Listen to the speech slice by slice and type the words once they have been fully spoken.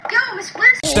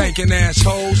Stankin'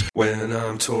 assholes. When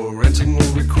I'm torrenting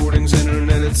old recordings,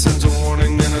 internet it sends a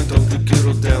warning, and I don't think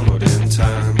it'll download in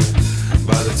time.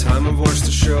 By the time I've watched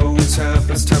the show, it's time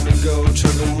to go.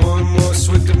 Chugging one more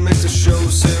swig to make the show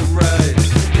sit right.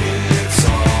 It's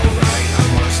alright,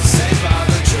 I watched it Saved by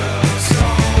the Just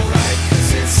alright,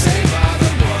 'cause it's Saved by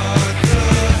the what the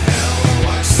hell. I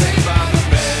watched Saved by the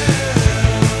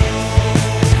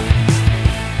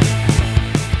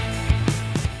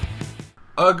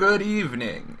Bell. A good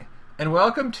evening, and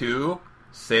welcome to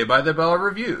Saved by the Bell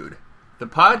Reviewed, the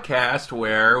podcast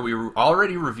where we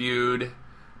already reviewed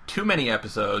too many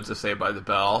episodes of Saved by the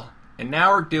Bell, and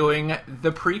now we're doing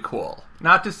the prequel,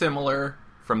 not dissimilar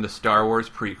from the Star Wars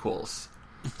prequels.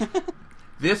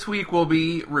 This week we'll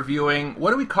be reviewing,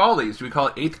 what do we call these? Do we call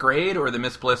it 8th grade or the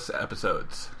Miss Bliss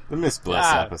episodes? The Miss Bliss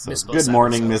episodes. Miss Bliss Good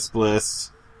morning, episodes. Miss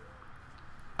Bliss.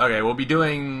 Okay, we'll be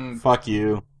doing... Fuck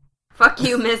you. Fuck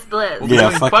you, Miss Bliss. We'll be Yeah,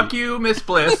 doing fuck Fuck You, Miss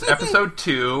Bliss, episode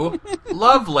 2,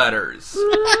 Love Letters.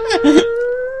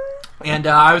 And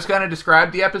I was going to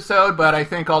describe the episode, but I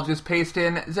think I'll just paste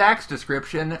in Zach's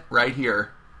description right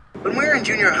here. When we were in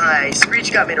junior high,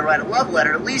 Screech got me to write a love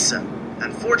letter to Lisa.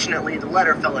 Unfortunately, the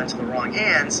letter fell into the wrong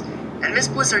hands, and Miss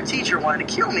Bliss, our teacher, wanted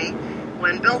to kill me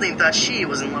when Belding thought she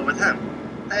was in love with him.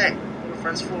 Hey, what are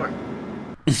friends for?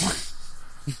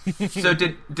 So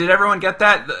did everyone get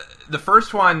that? The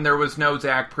first one, there was no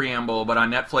Zach preamble, but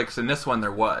on Netflix, in this one,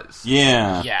 there was.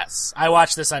 Yeah. Yes, I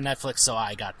watched this on Netflix, so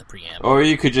I got the preamble. Or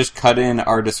you could just cut in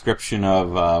our description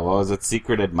of, what was it,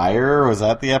 Secret Admirer? Was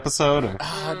that the episode? Or?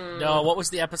 No, what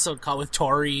was the episode called with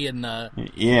Tori and the...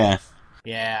 Yeah.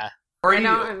 Yeah. Or I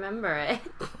don't remember it.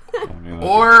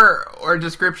 Or a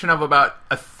description of about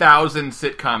 1,000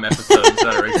 sitcom episodes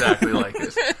that are exactly like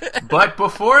this. But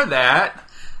before that,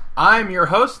 I'm your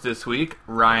host this week,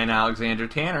 Ryan Alexander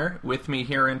Tanner. With me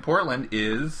here in Portland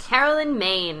is... Carolyn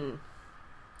Maine.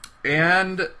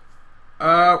 And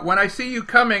when I see you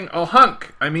coming, I'll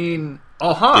hunk. David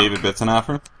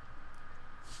Bitzenhofer?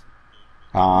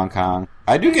 Honk, honk.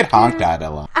 I do get honked at a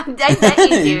lot. I bet you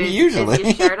do. Usually.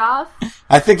 Is your shirt off?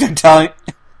 I think they're telling...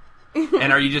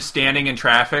 And are you just standing in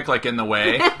traffic, like in the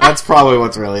way? That's probably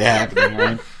what's really happening,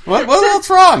 right? What's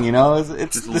wrong, you know?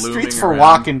 It's Just the streets looming for around.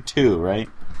 walking, too, right?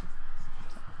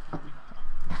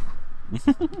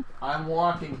 I'm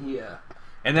walking here.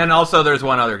 And then also there's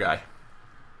one other guy.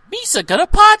 Misa got a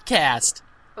podcast!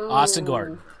 Ooh. Austin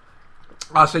Gordon.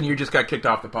 Austin, you just got kicked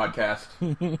off the podcast.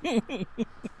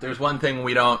 There's one thing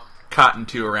we don't cotton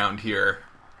to around here,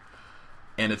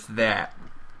 and it's that.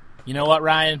 You know what,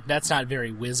 Ryan? That's not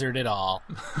very wizard at all.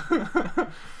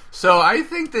 So I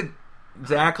think that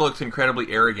Zach looks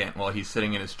incredibly arrogant while he's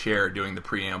sitting in his chair doing the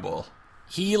preamble.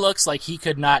 He looks like he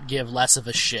could not give less of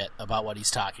a shit about what he's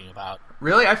talking about.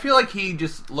 Really? I feel like he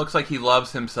just looks like he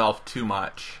loves himself too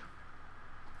much.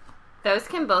 Those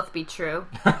can both be true.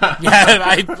 I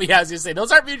was going to say,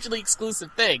 those aren't mutually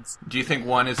exclusive things. Do you think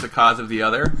one is the cause of the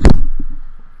other?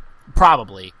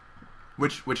 Probably.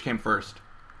 Which came first?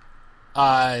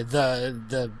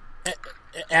 The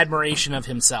admiration of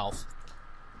himself.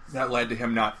 That led to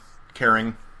him not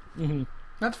caring. Mm-hmm.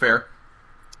 That's fair.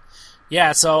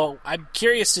 Yeah, so I'm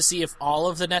curious to see if all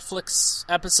of the Netflix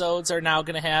episodes are now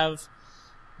going to have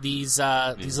these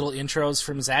little intros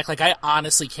from Zach. Like, I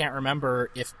honestly can't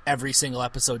remember if every single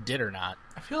episode did or not.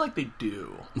 I feel like they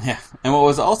do. Yeah. And what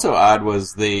was also odd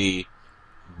was they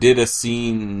did a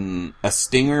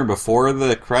stinger before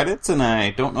the credits, and I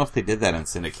don't know if they did that in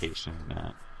syndication or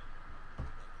not.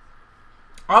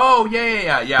 Oh,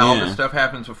 yeah. All this stuff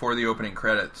happens before the opening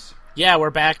credits. Yeah, we're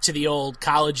back to the old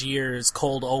college years,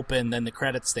 cold open, then the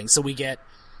credits thing. So we get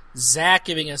Zach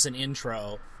giving us an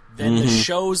intro, then the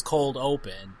show's cold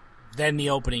open, then the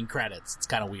opening credits. It's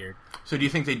kind of weird. So do you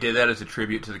think they did that as a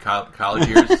tribute to the college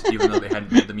years, even though they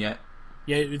hadn't made them yet?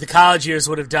 Yeah, the college years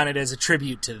would have done it as a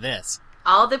tribute to this.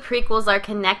 All the prequels are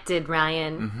connected,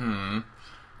 Ryan. Mm-hmm.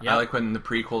 Yep. I like when the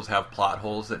prequels have plot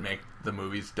holes that make the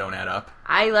movies don't add up.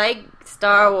 I like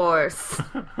Star Wars.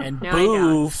 And No, I Boo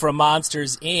don't. from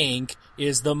Monsters, Inc.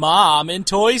 is the mom in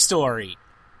Toy Story.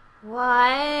 What?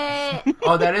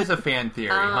 Oh, that is a fan theory,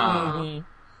 huh? Oh.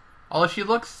 Although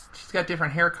she's got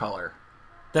different hair color.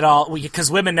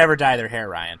 Because women never dye their hair,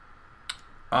 Ryan.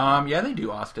 Yeah, they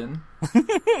do, Austin.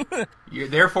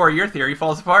 Therefore, your theory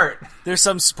falls apart. There's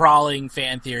some sprawling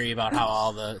fan theory about how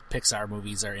all the Pixar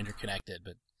movies are interconnected,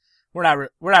 but we're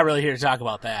not really here to talk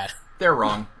about that. They're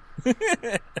wrong.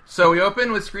 So we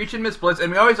open with Screech and Miss Bliss,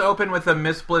 and we always open with a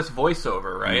Miss Bliss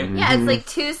voiceover, right? Yeah, it's like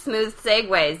two smooth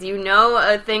segues. You know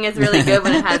a thing is really good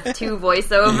when it has two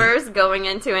voiceovers going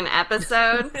into an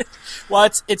episode. Well,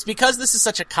 it's because this is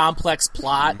such a complex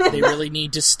plot, they really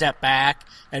need to step back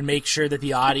and make sure that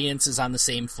the audience is on the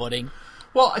same footing.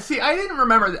 Well, see, I didn't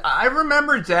remember. I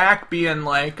remember Zach being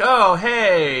like, "Oh,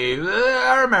 hey,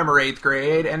 I remember 8th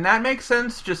grade," and that makes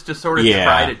sense just to sort of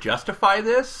try to justify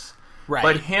this. Right.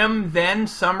 But him then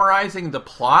summarizing the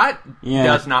plot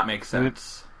does not make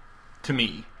sense to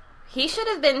me. He should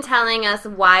have been telling us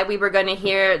why we were going to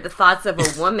hear the thoughts of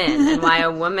a woman and why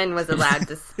a woman was allowed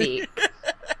to speak.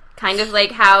 Kind of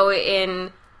like how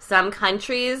in some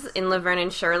countries, in Laverne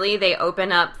and Shirley, they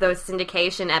open up those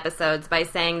syndication episodes by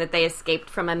saying that they escaped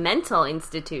from a mental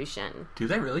institution. Do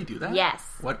they really do that? Yes.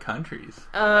 What countries?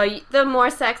 The more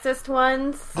sexist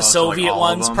ones. The so like Soviet all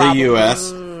of ones, them? probably. The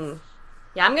U.S.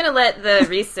 Yeah, I'm going to let the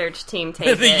research team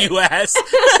take The it. U.S.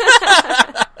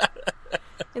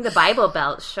 In the Bible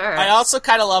Belt, sure. I also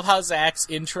kind of love how Zach's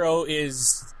intro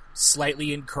is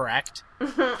slightly incorrect. In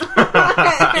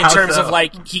terms of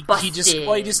like he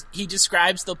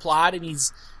describes the plot and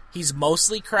he's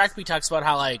mostly correct. He talks about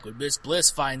how like when Miss Bliss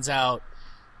finds out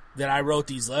that I wrote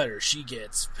these letters, she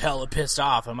gets hella pissed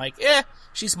off. I'm like,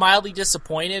 she's mildly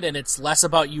disappointed, and it's less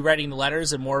about you writing the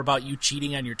letters and more about you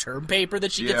cheating on your term paper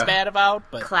that she gets mad about.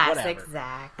 But Classic whatever.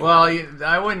 Zach. Well,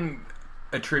 I wouldn't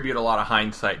attribute a lot of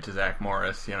hindsight to Zach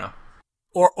Morris, you know.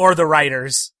 Or the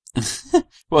writers.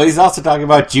 Well, he's also talking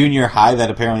about junior high that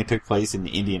apparently took place in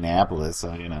Indianapolis,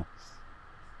 so, you know.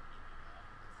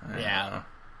 Yeah.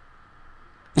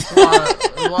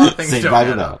 A lot of things Saved don't by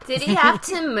the add Bell. up. Did he have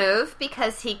to move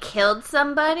because he killed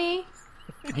somebody?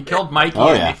 He killed Mikey Oh,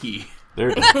 and yeah. Nikki.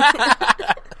 There-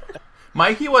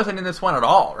 Mikey wasn't in this one at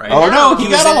all, right? Oh, no, he He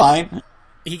was got a in- line.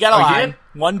 He got a Oh, he line. did?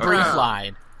 One brief Oh.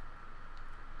 line.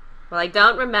 Well, I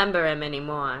don't remember him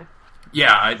anymore.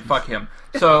 Yeah, I'd fuck him.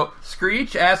 So,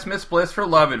 Screech asks Miss Bliss for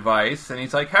love advice, and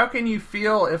he's like, how can you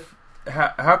feel if...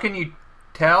 How can you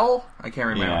tell? I can't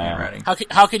remember Yeah. handwriting.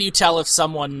 How can you tell if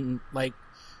someone, like,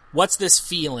 what's this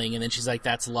feeling? And then she's like,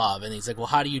 that's love. And he's like, well,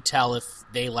 how do you tell if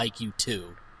they like you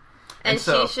too? And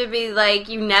so- she should be like,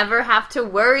 you never have to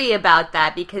worry about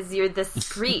that because you're the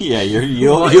Screech. Yeah,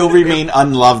 you'll remain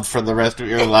unloved for the rest of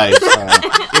your life.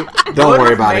 So don't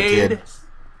worry about it, kid.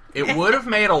 It would have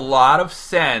made a lot of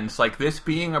sense, like this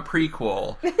being a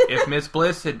prequel, if Miss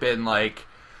Bliss had been like,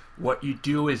 what you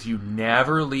do is you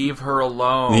never leave her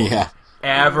alone. Yeah.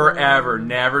 Ever,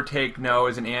 never take no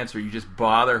as an answer. You just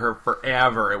bother her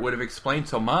forever. It would have explained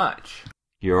so much.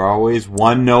 You're always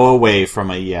one no away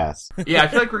from a yes. Yeah, I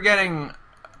feel like we're getting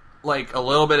like a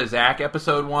little bit of Zach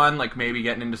episode 1, like maybe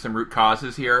getting into some root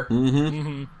causes here.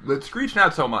 Mm-hmm. But Screech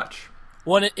not so much.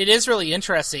 Well, it is really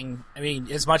interesting. I mean,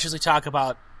 as much as we talk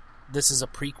about this is a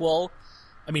prequel,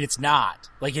 I mean, it's not.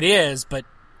 Like, it is, but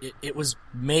it was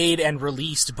made and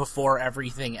released before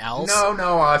everything else.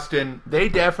 No, Austin. They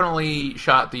definitely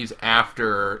shot these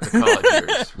after the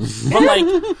college years. But,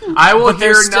 like, I will But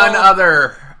hear there's none still-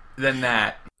 other than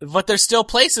that. but there's still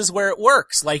places where it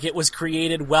works. Like, it was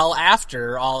created well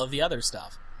after all of the other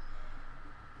stuff.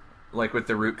 Like with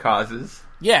the root causes.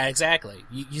 Yeah, exactly.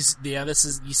 You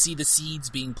see the seeds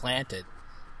being planted.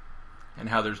 And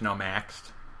how there's no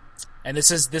maxed. And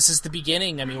this is the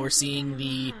beginning. I mean, we're seeing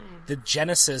the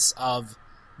genesis of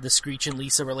the Screech and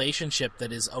Lisa relationship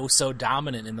that is oh so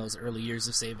dominant in those early years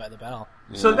of Saved by the Bell.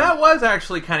 So that was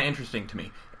actually kind of interesting to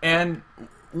me. And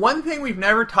one thing we've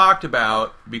never talked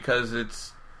about, because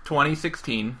it's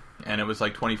 2016, and it was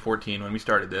like 2014 when we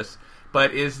started this,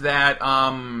 but is that,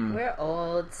 We're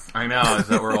old. I know, is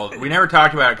that we're old. We never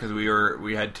talked about it because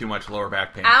we had too much lower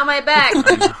back pain. Ow, my back.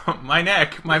 My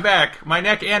neck, my back, my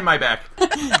neck and my back.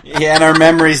 Yeah, and our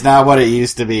memory's not what it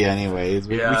used to be anyways.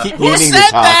 We Yeah. keep Who meaning to said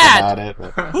talk that? about it.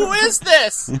 But... Who is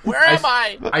this? Where am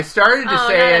I? I started to Oh,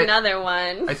 say not it. another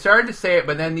one. I started to say it,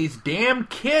 but then these damn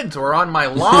kids were on my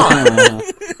lawn,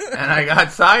 and I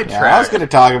got sidetracked. Yeah, I was going to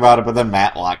talk about it, but then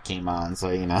Matlock came on, so,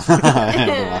 you know.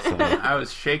 I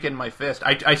was shaking my fist.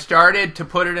 I started to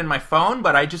put it in my phone,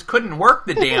 but I just couldn't work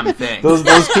the damn thing. those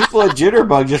people at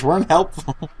Jitterbug just weren't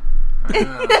helpful.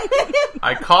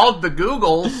 I called the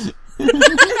Googles,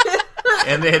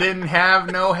 and they didn't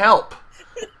have no help.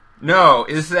 No,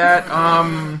 is that,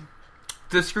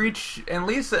 the Screech and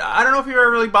Lisa, I don't know if you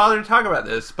ever really bothered to talk about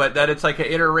this, but that it's like an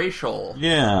interracial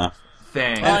Yeah.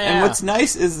 thing. Oh, yeah. And what's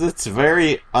nice is it's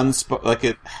very unspoken, like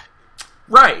it...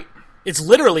 Right. It's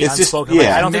literally It's just- unspoken. Like,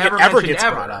 yeah. I don't think it Never ever mentioned gets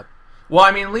ever. brought up. Well,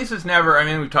 I mean, Lisa's never... I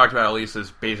mean, we've talked about how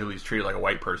Lisa's basically treated like a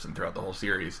white person throughout the whole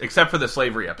series, except for the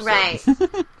slavery episode. Right.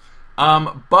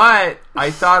 But I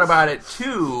thought about it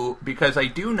too, because I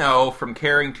do know from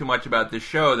caring too much about this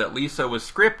show that Lisa was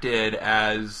scripted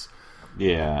as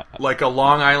like a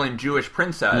Long Island Jewish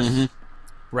princess. Mm-hmm.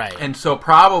 Right. And so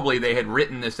probably they had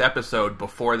written this episode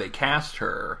before they cast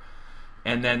her,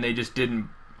 and then they just didn't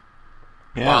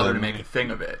bother to make a thing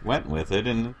of it. Went with it,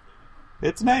 and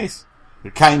it's nice.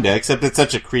 Kinda, except it's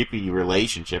such a creepy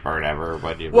relationship or whatever.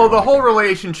 Well, the whole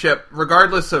relationship,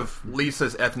 regardless of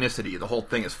Lisa's ethnicity, the whole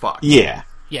thing is fucked. Yeah.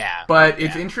 Yeah. But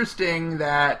it's interesting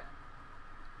that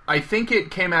I think it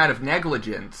came out of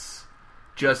negligence,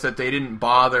 just that they didn't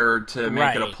bother to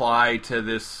make it apply to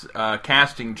this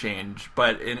casting change,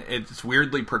 but it's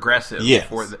weirdly progressive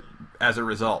as a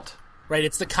result. Right,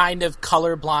 it's the kind of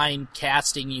colorblind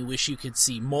casting you wish you could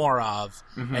see more of,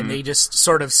 and they just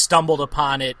sort of stumbled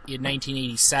upon it in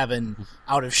 1987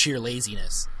 out of sheer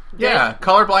laziness. Yeah,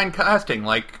 colorblind casting,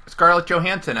 like Scarlett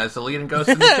Johansson as the lead in Ghost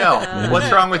in the Shell. What's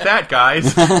wrong with that,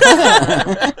 guys?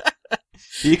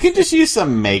 You can just use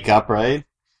some makeup, right?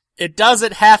 It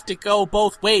doesn't have to go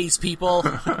both ways, people.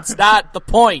 It's not the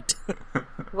point.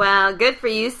 Well, good for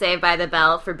you, Saved by the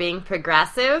Bell, for being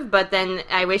progressive, but then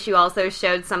I wish you also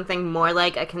showed something more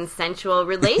like a consensual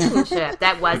relationship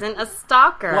that wasn't a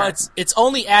stalker. Well, it's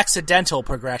only accidental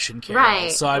progression, Carol.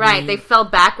 Right, so, I mean, they fell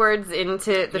backwards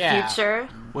into the future.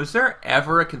 Was there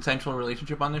ever a consensual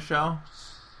relationship on this show?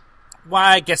 Well,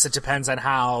 I guess it depends on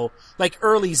how... Like,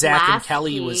 early Zach and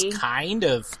Kelly was kind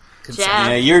of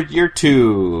consensual. Yeah, you're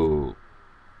too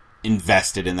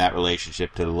invested in that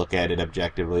relationship to look at it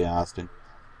objectively, Austin.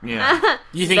 Yeah.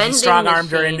 You think he strong-armed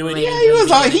her into it?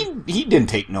 Yeah, he didn't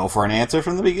take no for an answer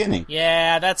from the beginning.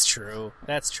 Yeah, that's true.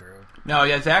 That's true. No,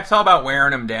 yeah, Zach's all about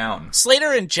wearing him down.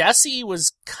 Slater and Jesse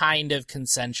was kind of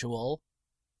consensual.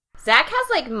 Zach has,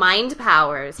 like, mind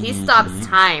powers. He stops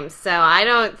time, so I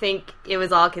don't think it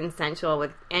was all consensual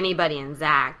with anybody in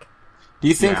Zach. Do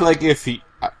you think, like, if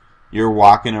you're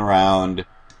walking around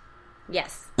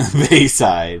Yes.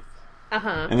 Bayside,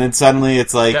 and then suddenly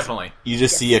it's like, you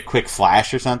just see a quick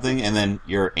flash or something, and then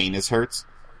your anus hurts?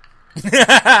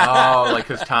 Oh, like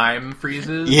his time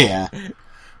freezes? Yeah.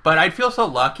 But I'd feel so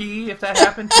lucky if that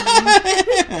happened to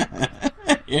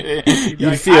me.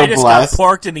 You'd feel I just blessed. got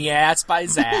porked in the ass by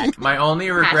Zach. My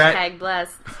only regret... Hashtag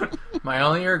blessed. My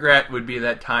only regret would be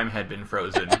that time had been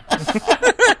frozen.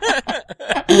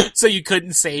 So you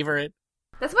couldn't savor it.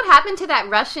 That's what happened to that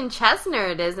Russian chess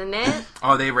nerd, isn't it?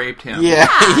 Oh, they raped him.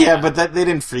 Yeah, but they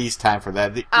didn't freeze time for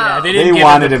that. They didn't give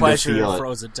wanted him him the to pleasure feel of it.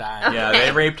 frozen time. Yeah,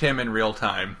 they raped him in real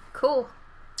time. Cool.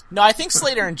 No, I think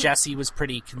Slater and Jesse was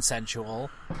pretty consensual.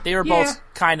 They were both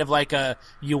kind of like a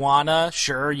you wanna,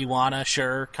 sure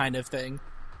kind of thing.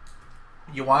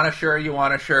 You wanna,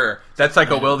 sure. That's like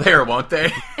a will they or won't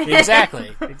they?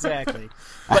 Exactly.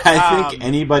 But, I think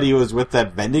anybody who was with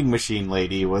that vending machine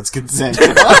lady was consensual.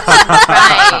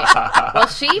 Right. Well,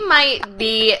 she might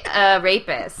be a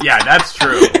rapist. Yeah, that's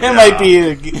true. It might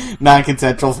be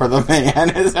non-consensual for the man.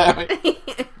 Is that what...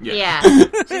 Yeah.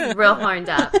 She's real horned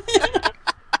up.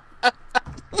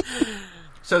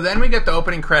 So then we get the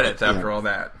opening credits after all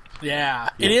that. Yeah.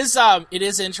 It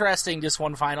is interesting, just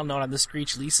one final note on the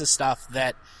Screech Lisa stuff,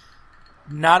 that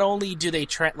not only do they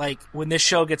when this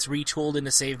show gets retooled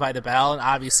into Saved by the Bell, and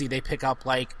obviously they pick up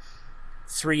like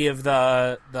 3 of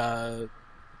the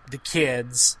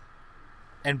kids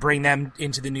and bring them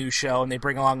into the new show, and they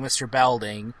bring along Mr.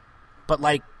 Belding, but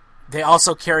like they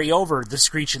also carry over the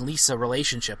Screech and Lisa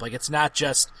relationship. Like, it's not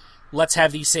just let's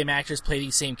have these same actors play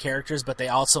these same characters, but they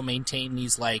also maintain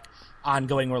these like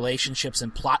ongoing relationships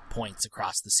and plot points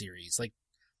across the series. Like,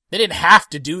 they didn't have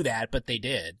to do that, but they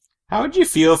did. How would you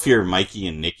feel if your Mikey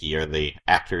and Nikki are the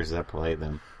actors that play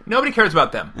them? Nobody cares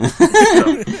about them. So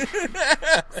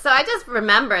I just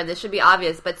remember, this should be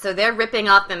obvious, but so they're ripping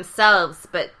off themselves,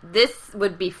 but this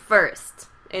would be first.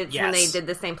 It's when they did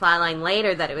the same plotline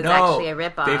later that it was actually a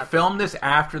ripoff. They filmed this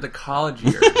after the college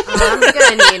years. I'm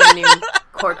gonna need a new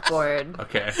corkboard.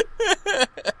 Okay.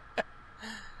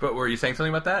 But were you saying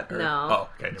something about that? Or? No. Oh,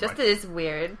 okay. Just it is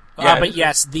weird. But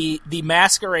yes, the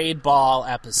Masquerade Ball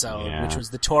episode, which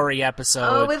was the Tory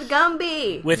episode. Oh, with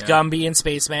Gumby. With Gumby and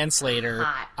Spaceman Slater.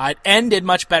 It ended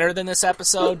much better than this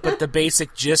episode, but the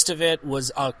basic gist of it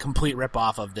was a complete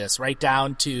ripoff of this, right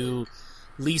down to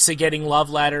Lisa getting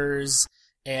love letters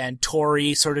and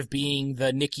Tori sort of being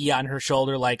the Nikki on her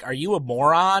shoulder, like, are you a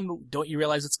moron? Don't you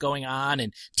realize what's going on?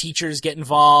 And teachers get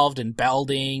involved and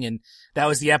Belding, and that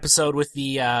was the episode with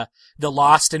the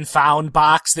lost and found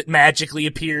box that magically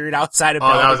appeared outside of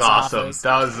Belding's that was awesome. office.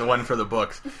 That was the one for the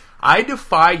books. I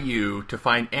defy you to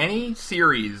find any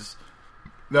series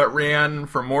that ran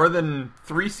for more than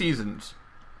 3 seasons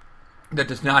that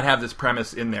does not have this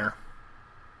premise in there.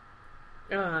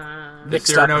 The Mixed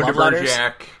up Cyrano de love letters?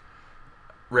 Bergerac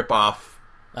ripoff.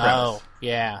 Oh,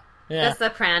 yeah. The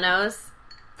Sopranos.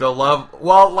 The love,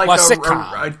 well, like Well, a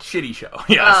sitcom. a shitty show.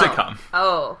 Yeah, a sitcom.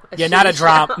 Oh. Yeah, not a shitty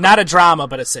drama, show. not a drama,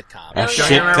 but a sitcom. A Don't you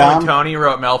shit remember when com? Tony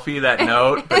wrote Melfi that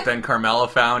note, but then Carmela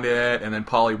found it, and then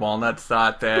Polly Walnuts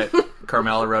thought that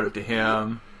Carmela wrote it to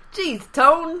him? Jeez,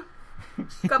 Tone.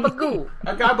 Gabagoo.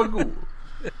 A gabagoo.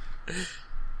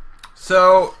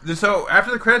 So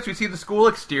after the credits, we see the school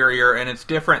exterior, and it's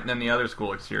different than the other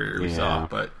school exterior we saw,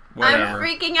 but whatever. I'm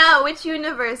freaking out. Which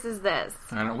universe is this?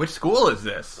 I don't know. Which school is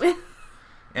this?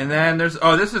 And then this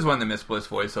is when the Miss Bliss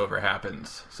voiceover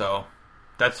happens. So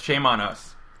that's shame on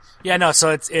us. Yeah, no,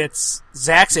 so it's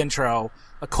Zach's intro,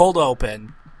 a cold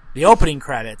open, the opening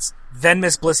credits, then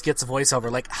Miss Bliss gets a voiceover.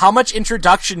 Like, how much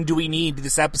introduction do we need to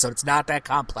this episode? It's not that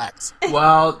complex.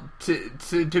 Well,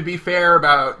 to be fair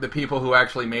about the people who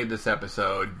actually made this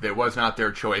episode, it was not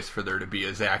their choice for there to be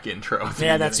a Zach intro.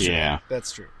 Yeah, that's true. Yeah.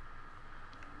 That's true.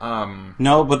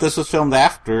 No, but this was filmed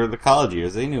after the college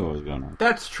years. They knew what was going on.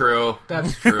 That's true.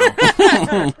 That's true.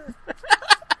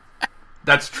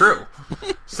 That's true.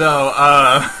 So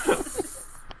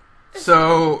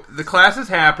the class is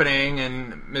happening,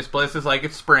 and Miss Bliss is like,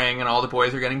 it's spring, and all the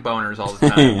boys are getting boners all the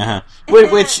time. Yeah.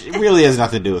 Which really has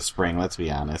nothing to do with spring, let's be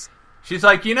honest. She's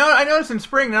like, I noticed in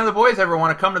spring none of the boys ever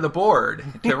want to come to the board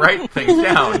to write things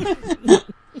down.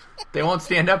 They won't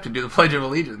stand up to do the Pledge of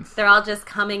Allegiance. They're all just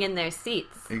coming in their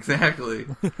seats. Exactly.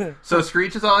 So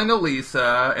Screech is all into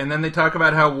Lisa, and then they talk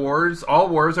about how all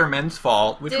wars are men's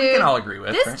fault, which we Dude, can all agree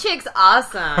with. This right? chick's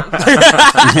awesome.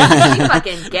 She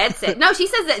fucking gets it. No, she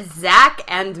says that Zach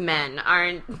and men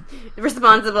aren't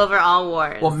responsible for all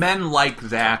wars. Well, men like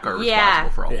Zach are responsible Yeah.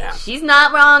 for all Yeah. wars. She's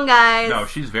not wrong, guys. No,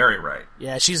 she's very right.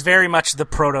 Yeah, she's very much the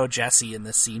proto-Jessie in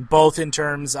this scene, both in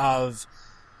terms of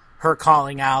her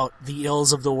calling out the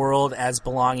ills of the world as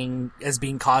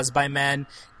being caused by men,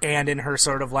 and in her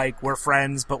sort of like, we're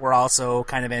friends, but we're also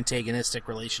kind of antagonistic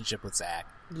relationship with Zach.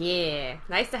 Yeah.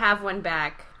 Nice to have one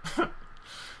back.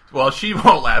 Well, she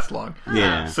won't last long.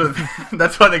 Yeah. So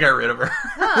that's why they got rid of her.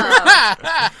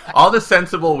 All the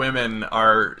sensible women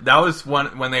that was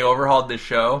when they overhauled this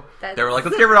show. They were like,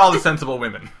 let's get rid of all the sensible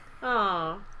women.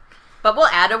 Oh. But we'll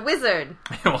add a wizard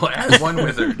We'll add one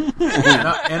wizard.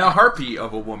 and a harpy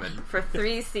of a woman. for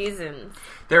 3 seasons.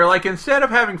 They're like, instead of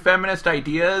having feminist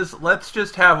ideas, let's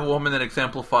just have a woman that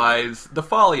exemplifies the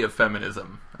folly of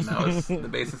feminism. And that was the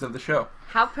basis of the show.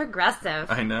 How progressive.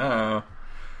 I know.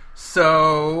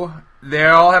 So, they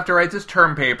all have to write this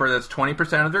term paper that's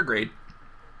 20% of their grade.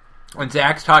 When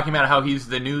Zach's talking about how he's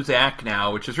the new Zach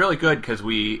now, which is really good because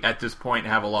we, at this point,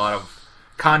 have a lot of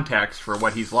context for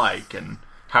what he's like and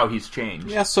how he's changed.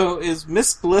 Yeah, so is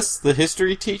Miss Bliss the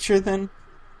history teacher then?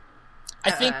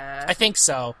 I think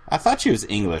so. I thought she was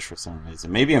English for some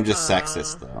reason. Maybe I'm just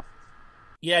sexist, though.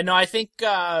 Yeah, no, I think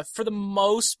for the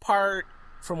most part,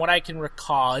 from what I can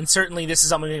recall, and certainly this is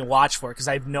something we can watch for because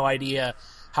I have no idea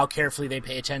how carefully they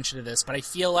pay attention to this, but I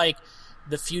feel like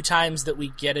the few times that we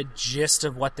get a gist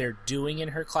of what they're doing in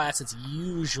her class, it's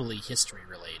usually history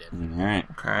related. All right.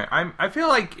 Okay, I feel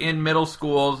like in middle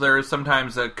schools there is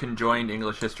sometimes a conjoined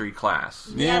English history class.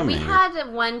 Yeah, we maybe.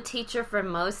 had one teacher for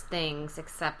most things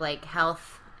except like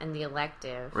health and the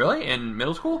elective. Really? In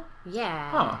middle school? Yeah.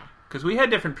 Huh. Because we had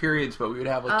different periods, but we would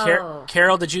have like... Oh.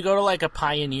 Carol, did you go to like a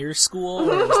pioneer school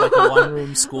where it was like a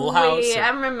one-room schoolhouse? I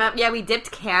remember. Yeah, we dipped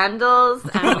candles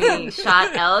and we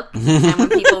shot elk. And when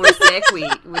people were sick, we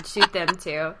would shoot them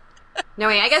too. No,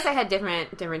 wait. I guess I had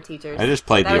different teachers. I just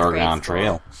played That the was grade Oregon school.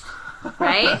 Trail.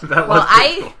 Right? That Well, was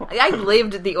I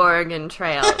lived the Oregon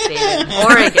Trail, David.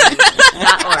 Oregon,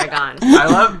 not Oregon. I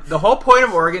love... The whole point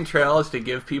of Oregon Trail is to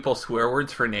give people swear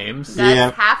words for names. That's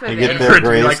Yeah, half of they it. get And their for it to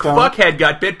be like, gravestone. fuckhead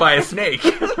got bit by a snake.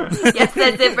 Yes,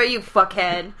 that's it for you,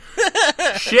 fuckhead.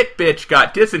 Shit bitch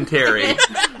got dysentery.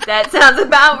 That sounds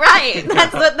about right.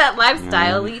 That's what that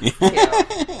lifestyle leads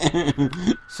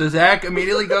to. So Zach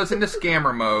immediately goes into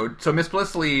scammer mode. So Miss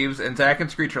Bliss leaves, and Zach and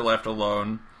Screech are left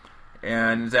alone.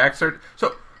 And Zach starts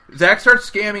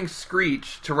scamming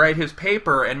Screech to write his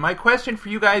paper. And my question for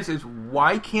you guys is,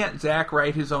 why can't Zach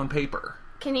write his own paper?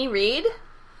 Can he read?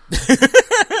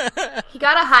 He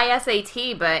got a high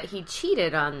SAT, but he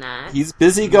cheated on that. He's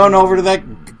busy going over to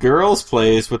that girl's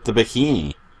place with the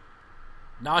bikini.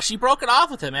 No, she broke it off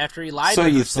with him after he lied So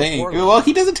to her you so think. poorly. Well,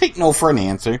 he doesn't take no for an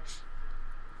answer.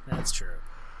 That's true.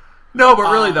 No,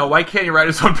 but really though, why can't he write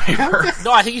his own paper?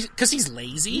 No, I think because he's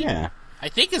lazy. Yeah. I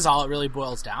think is all it really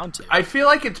boils down to. I feel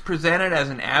like it's presented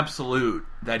as an absolute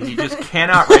that he just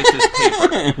cannot write this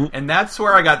paper. And that's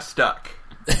where I got stuck.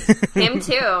 Him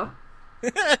too.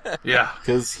 Yeah.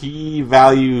 Because he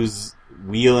values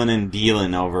wheeling and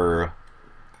dealing over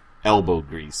elbow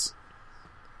grease.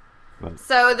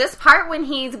 So this part when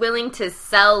he's willing to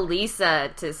sell Lisa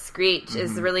to Screech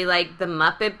is really like the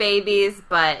Muppet Babies,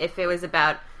 but if it was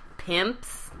about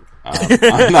pimps.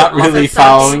 I'm not really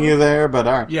following you there, but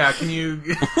alright. Yeah, can you...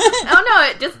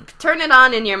 Oh no, just turn it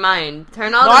on in your mind.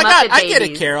 Turn all No, the Muppet Babies. I get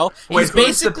it, Carol. Wait, He's who's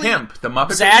basically the pimp? The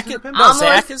Muppet Zach. Babies is the pimp? No, Almost.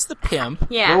 Zach is the pimp.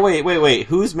 Yeah, Oh, wait.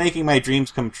 Who's making my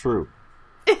dreams come true?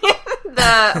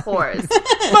 the whores.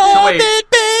 So wait,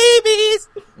 Muppet babies.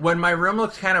 when my room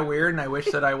looks kind of weird and I wish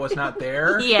that I was not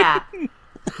there, Yeah,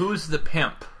 who's the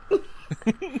pimp? Zach.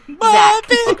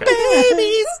 Muppet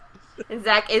babies.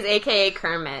 Zach is AKA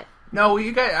Kermit. No,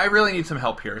 you guys, I really need some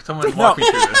help here. Someone walk me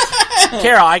through this.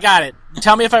 Carol, I got it.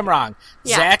 Tell me if I'm wrong.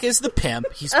 Yeah. Zach is the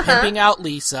pimp. He's pimping out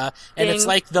Lisa, and Ding. it's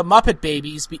like the Muppet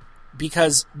Babies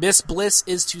because Miss Bliss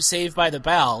is to Saved by the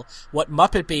Bell what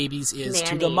Muppet Babies is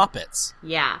to the Nanny. Muppets.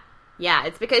 Yeah. Yeah,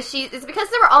 it's because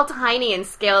they were all tiny and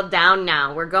scaled down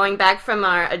now. We're going back from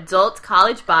our adult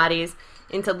college bodies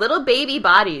into little baby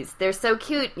bodies. They're so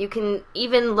cute. You can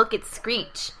even look at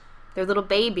Screech. They're little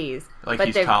babies. Like but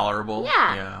he's they're, tolerable.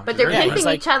 Yeah, but which is they're very pimping funny. he's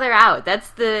like- each other out. That's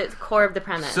the core of the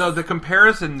premise. So the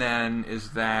comparison then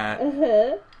is that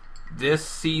this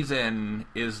season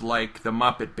is like the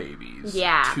Muppet Babies.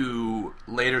 Yeah. To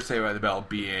later Saved by the Bell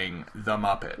being the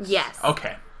Muppets. Yes.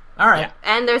 Okay. All right. Yeah.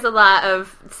 And there's a lot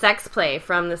of sex play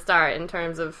from the start in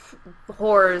terms of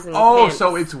whores and Oh, pimps.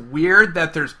 so it's weird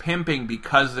that there's pimping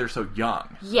because they're so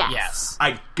young. Yes.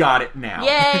 I got it now. Yay!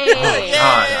 Oh,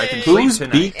 God, I can sleep Who's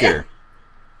tonight. Beaker?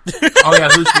 Oh, yeah,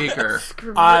 who's Beaker?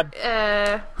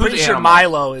 Pretty sure Animal?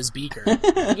 Milo is Beaker.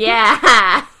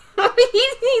 Yeah.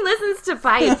 he listens to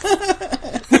pipes.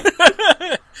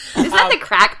 Is that the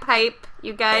crack pipe,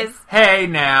 you guys? Hey,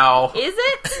 now. Is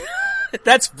it?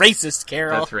 That's racist,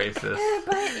 Carol. That's racist.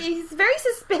 But he's very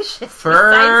suspicious.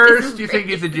 First, besides you his think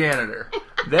he's a janitor.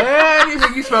 Then you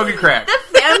think he's smoking crack.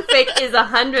 The fanfic is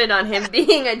 100 on him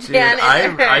being a Dude,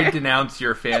 janitor. I denounce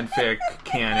your fanfic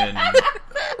canon.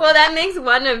 Well, that makes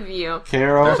one of you.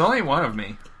 Carol, There's only one of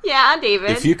me. Yeah,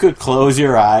 David. if you could close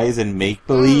your eyes and make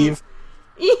believe,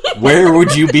 where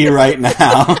would you be right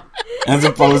now? As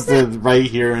opposed to right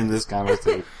here in this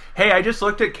conversation. Hey, I just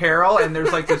looked at Carol, and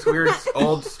there's like this weird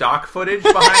old stock footage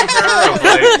behind her of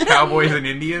like cowboys and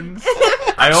Indians.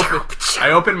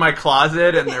 I opened my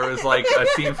closet, and there was like a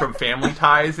scene from Family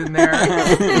Ties in there.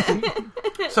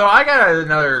 So I got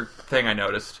another thing I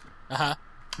noticed. Uh-huh.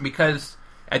 Because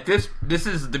at this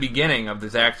is the beginning of the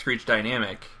Zach Screech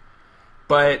dynamic,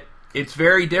 but it's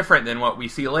very different than what we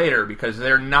see later because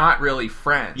they're not really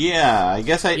friends. Yeah, I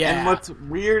guess Yeah. And what's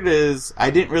weird is I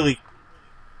didn't really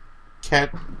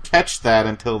catch that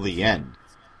until the end.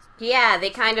 Yeah, they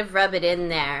kind of rub it in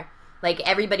there. Like,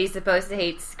 everybody's supposed to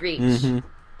hate Screech. Mm-hmm.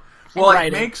 Well,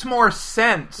 Right. it makes more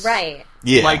sense. Right.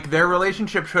 Yeah. Like, their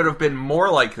relationship should have been more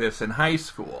like this in high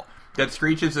school. That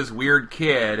Screech is this weird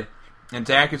kid, and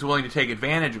Zach is willing to take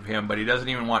advantage of him, but he doesn't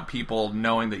even want people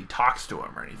knowing that he talks to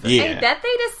him or anything. Yeah. I bet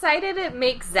they decided it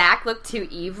makes Zach look too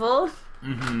evil.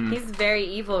 Mm-hmm. He's very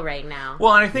evil right now.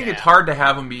 Well, and I think it's hard to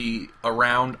have him be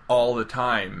around all the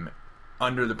time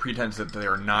under the pretense that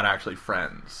they're not actually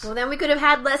friends. Well, then we could have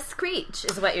had less Screech,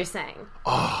 is what you're saying.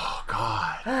 Oh,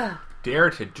 God.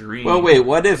 Dare to dream. Well, wait,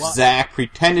 what if Zach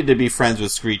pretended to be friends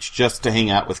with Screech just to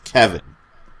hang out with Kevin?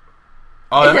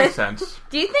 Oh, that makes sense.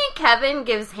 Do you think Kevin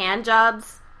gives hand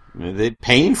jobs? The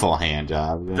painful hand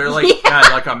job. They're like,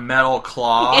 like a metal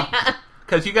claw.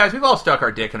 Because you guys, we've all stuck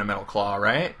our dick in a metal claw,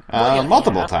 right?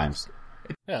 multiple times.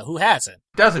 Yeah, who hasn't?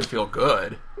 Doesn't feel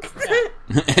good.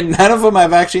 And none of them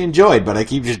I've actually enjoyed, but I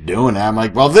keep just doing it. I'm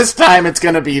like, well, this time it's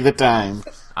going to be the time.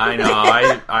 I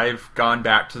know. I've gone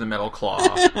back to the metal claw.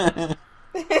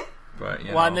 But, you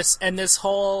know. Well, and this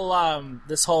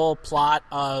whole plot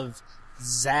of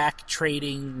Zach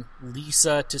trading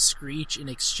Lisa to Screech in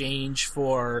exchange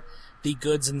for the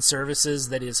goods and services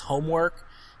that is homework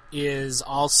is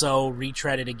also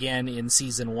retreaded again in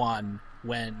season 1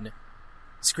 when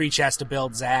Screech has to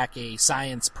build Zach a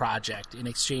science project in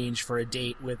exchange for a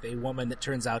date with a woman that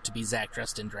turns out to be Zach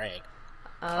dressed in drag.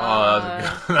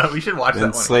 We should watch that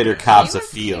Then one. Slater again. cops He a was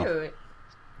feel. cute.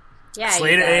 Yeah,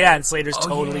 Slater, and Slater's Oh,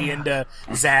 totally yeah. into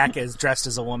Zach as dressed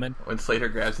as a woman. When Slater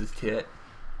grabs his tit.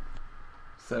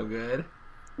 So good.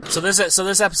 So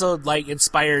this episode like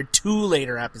inspired 2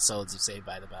 later episodes of Saved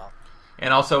by the Bell.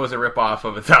 And also was a ripoff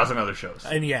of 1,000 other shows.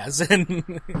 And yes,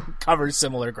 and covers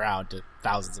similar ground to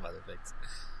thousands of other things.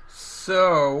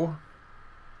 So,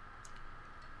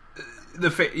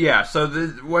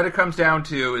 what it comes down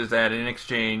to is that in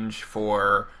exchange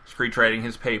for Screech writing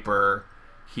his paper,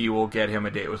 he will get him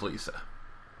a date with Lisa.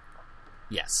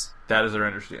 Yes. That is their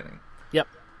understanding. Yep.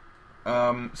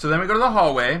 So then we go to the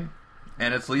hallway,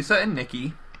 and it's Lisa and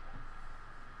Nikki.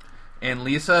 And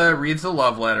Lisa reads the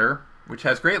love letter, which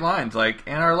has great lines like,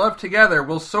 "And our love together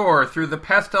will soar through the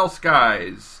pastel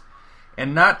skies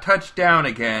and not touch down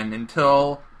again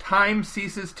until time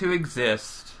ceases to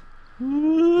exist."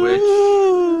 Which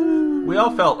we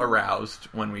all felt aroused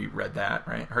when we read that,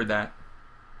 right? Heard that?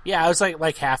 Yeah, I was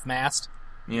like half-mast.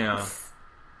 Yeah.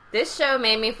 This show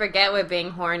made me forget what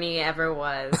being horny ever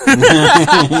was.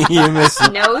 You miss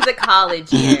it. No, the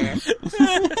college year.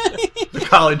 The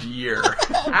college year.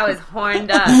 I was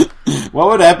horned up. What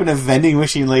would happen if Vending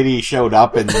Machine Lady showed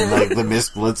up and like the Miss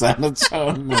Blitz on its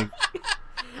own? Like,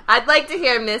 I'd like to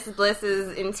hear Miss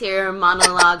Bliss's interior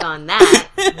monologue on that.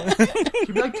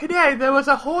 She'd be like, "Today there was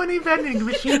a horny vending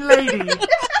machine lady."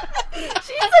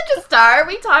 She's such a star.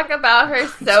 We talk about her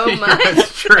so much.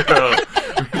 That's true.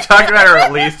 We talked about her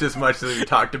at least as much as we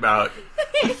talked about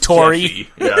Tori. Jeffy.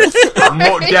 Yes.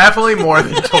 Definitely more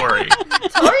than Tori.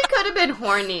 Tori could have been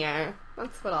hornier.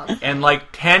 That's what I'll say. And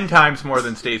like 10 times more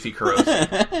than Stacey Carosi.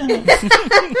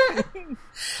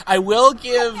 I will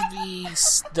give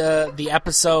the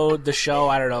episode, the show,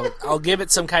 I don't know, I'll give it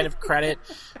some kind of credit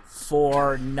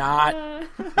for not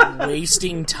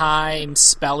wasting time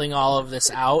spelling all of this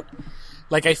out.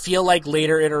 Like, I feel like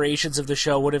later iterations of the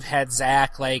show would have had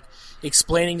Zach, like,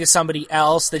 explaining to somebody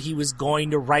else that he was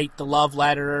going to write the love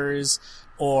letters,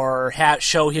 or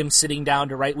show him sitting down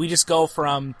to write. We just go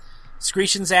from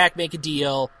Screech and Zach make a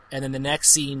deal, and then the next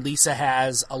scene, Lisa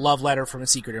has a love letter from a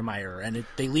secret admirer, and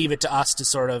they leave it to us to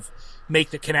sort of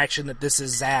make the connection that this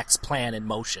is Zach's plan in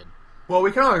motion. Well,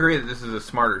 we can all agree that this is a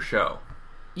smarter show.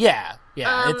 Yeah,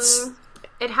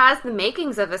 It has the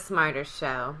makings of a smarter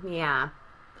show, yeah.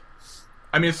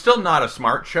 I mean, it's still not a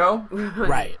smart show,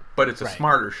 right. but it's a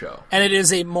smarter show. And it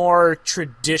is a more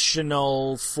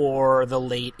traditional for the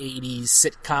late 80s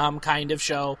sitcom kind of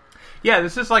show. Yeah,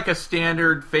 this is like a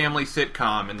standard family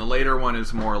sitcom, and the later one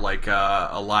is more like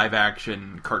a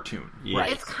live-action cartoon. yeah.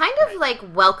 Right. It's kind of like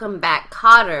Welcome Back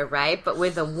Kotter, right? But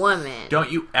with a woman.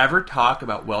 Don't you ever talk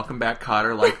about Welcome Back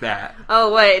Kotter like that.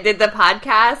 Oh, what? Did the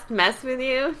podcast mess with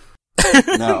you?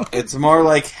 No, it's more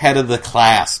like Head of the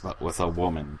Class, but with a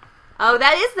woman. Oh,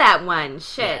 that is that one.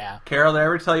 Shit. Yeah. Carol, did I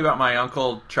ever tell you about my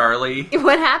Uncle Charlie?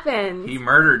 What happened? He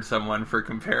murdered someone for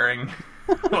comparing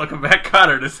Welcome Back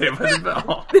Kotter to Saved by the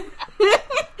Bell.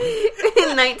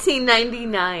 In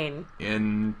 1999.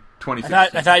 In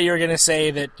 2016. I thought you were going to say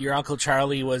that your Uncle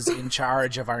Charlie was in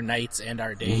charge of our nights and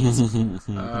our days.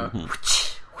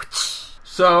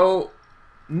 So,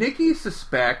 Nikki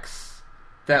suspects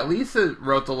that Lisa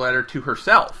wrote the letter to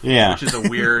herself. Yeah. Which is a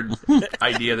weird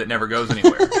idea that never goes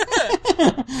anywhere.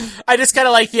 I just kind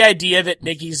of like the idea that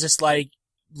Nikki's just like,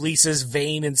 Lisa's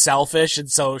vain and selfish, and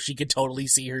so she could totally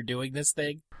see her doing this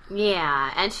thing.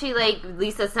 Yeah, and she,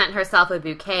 Lisa sent herself a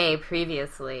bouquet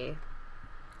previously.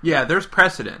 Yeah, there's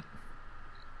precedent.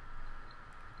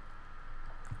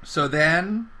 So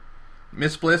then,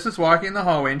 Miss Bliss is walking in the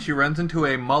hallway and she runs into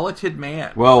a mulleted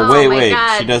man. Well, Oh my wait.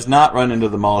 God. She does not run into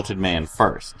the mulleted man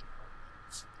first.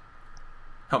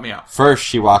 Help me out. First,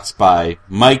 she walks by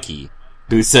Mikey,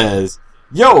 who says,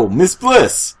 "Yo, Miss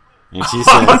Bliss!" And she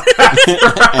says,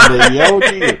 and then, "Yo,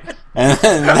 to you." And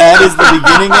that is the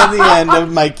beginning of the end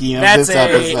of Mikey on That's this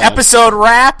a episode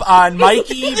wrap on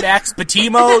Mikey, Max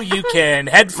Patimo. You can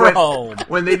head for home.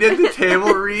 When they did the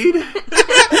table read,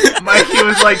 Mikey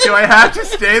was like, "Do I have to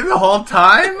stay the whole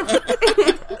time?"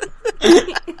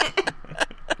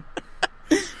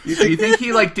 You think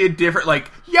he did different,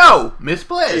 "Yo, Miss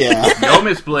Bliss." Yeah. "Yo,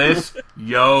 Miss Bliss."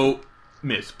 "Yo,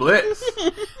 Miss Bliss."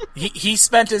 He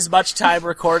spent as much time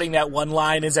recording that one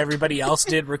line as everybody else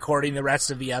did recording the rest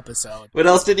of the episode. What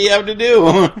else did he have to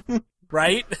do?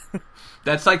 Right?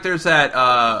 That's like there's that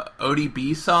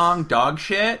ODB song, Dog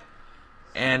Shit,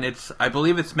 and I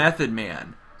believe it's Method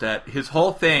Man, that his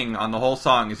whole thing on the whole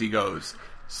song is he goes,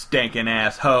 "Stinking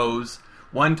ass hoes,"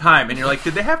 one time, and you're like,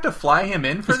 did they have to fly him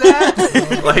in for that?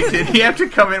 Did he have to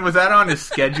come in? Was that on his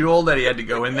schedule that he had to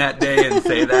go in that day and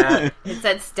say that? It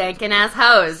said stankin' ass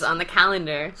hoes on the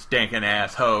calendar. Stinking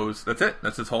ass hoes. That's it.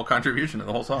 That's his whole contribution to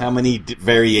the whole song. How many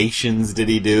variations did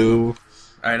he do?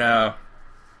 I know.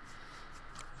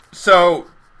 So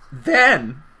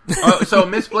then, so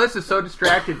Miss Bliss is so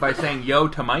distracted by saying "yo"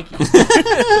 to Mikey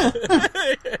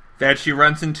that she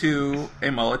runs into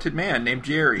a mulleted man named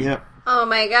Jerry. Yep. Oh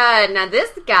my god, now this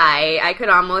guy I could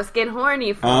almost get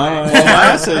horny for. Oh,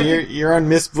 yeah, so you're on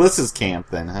Miss Bliss's camp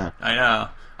then, huh? I know.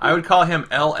 I would call him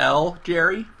LL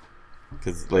Jerry.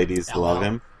 Because ladies love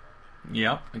him.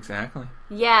 Yep, exactly.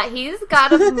 Yeah, he's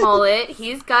got a mullet.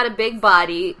 He's got a big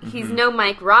body. He's no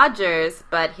Mike Rogers,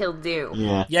 but he'll do.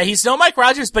 Yeah. Yeah, he's no Mike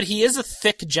Rogers, but he is a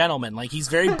thick gentleman. Like, he's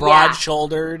very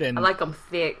broad-shouldered. And I like him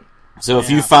thick. So if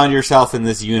you found yourself in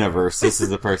this universe, this is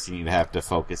the person you'd have to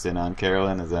focus in on,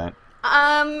 Carolyn, is that?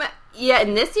 Yeah,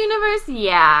 in this universe,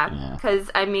 yeah. Because,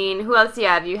 I mean, who else do you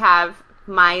have? You have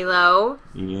Milo.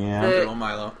 Yeah. Little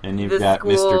Milo. And you've the got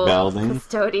school Mr. Belding.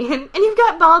 custodian. And you've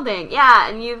got Belding. Yeah,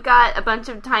 and you've got a bunch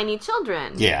of tiny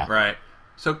children. Yeah. Right.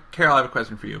 So, Carol, I have a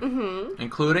question for you. Mm-hmm.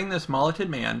 Including this mulleted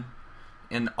man,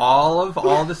 in all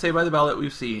the Saved by the Bell that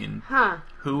we've seen,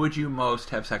 who would you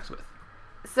most have sex with?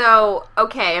 So,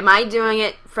 okay, am I doing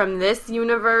it from this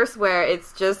universe where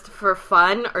it's just for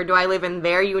fun, or do I live in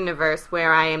their universe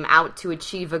where I am out to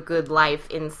achieve a good life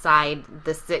inside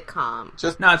the sitcom?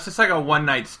 No, it's just like a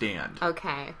one-night stand.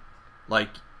 Okay. Like,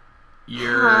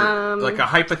 you're, like a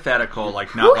hypothetical, like,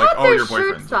 Who not like, had oh, their your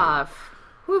boyfriend's. shirts off?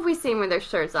 Who have we seen with their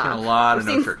shirts off? A lot of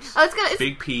We've no seen- shirts. Oh, it's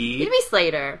Big P. It'd be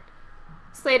Slater.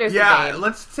 Slater's the Yeah, babe.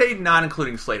 let's say not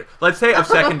including Slater. Let's say of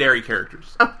secondary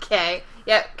characters. Okay.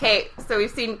 Yeah, okay. So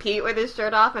we've seen Pete with his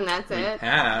shirt off, and that's it.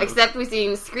 have. Except we've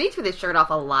seen Screech with his shirt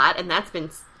off a lot, and that's been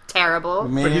terrible. We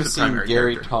may But he's have a seen primary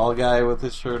Gary character. Tall Guy with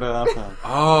his shirt off.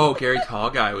 Oh, Gary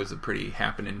Tall Guy was a pretty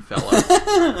happening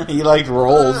fella. He liked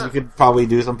rolls. You could probably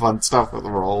do some fun stuff with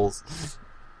rolls.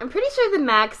 I'm pretty sure the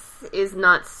Max is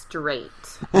not straight.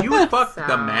 You would fuck So-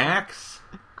 the Max?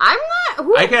 I'm not.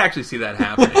 Who, I could actually see that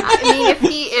happening. I mean,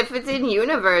 if it's in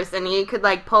universe and he could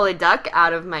like pull a duck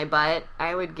out of my butt,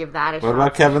 I would give that a shot. What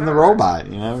about for Kevin the sure. Robot,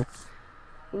 you know?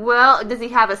 Well, does he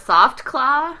have a soft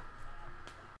claw?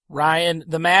 Ryan,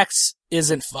 the Max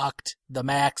isn't fucked. The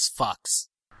Max fucks.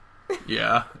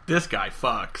 Yeah, this guy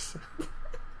fucks.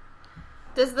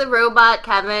 Does the robot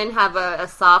Kevin have a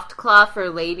soft claw for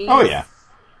ladies? Oh, yeah.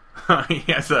 he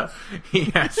has a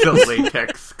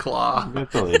latex claw.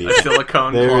 That's a lady. A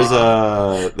silicone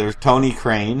claw. There's Tony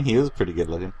Crane. He was pretty good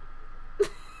looking.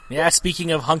 Yeah,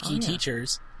 speaking of hunky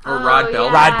teachers. Or Rod Oh, Bell.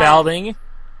 yeah. Rod Belding,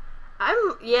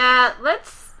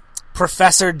 Let's.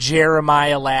 Professor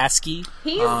Jeremiah Lasky.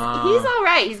 He's all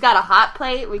right. He's got a hot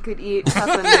plate. We could eat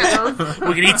cup of noodles.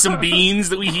 We could eat some beans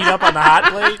that we heat up on the hot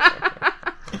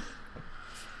plate.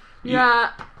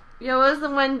 Yeah. What was the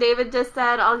one David just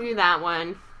said? I'll do that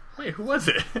one. Wait, who was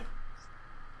it?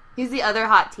 He's the other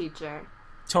hot teacher.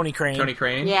 Tony Crane. Tony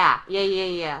Crane? Yeah.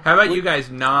 How about you guys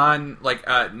not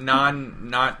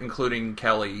including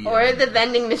Kelly? Or the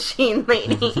vending machine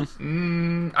lady.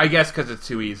 I guess because it's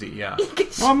too easy, yeah.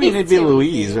 Well, I mean, it'd be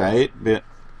Louise, right? But,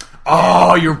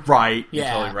 Oh, you're right. You're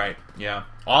Yeah. totally right. Yeah.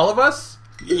 All of us?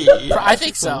 I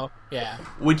think so. Yeah.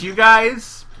 Would you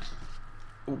guys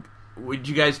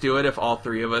do it if all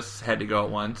three of us had to go at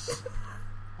once?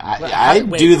 I'd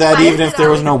wait, do that why even does if it there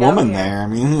was no always go woman here? there. I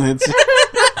mean, it's...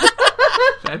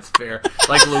 That's fair.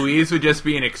 Like Louise would just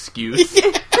be an excuse.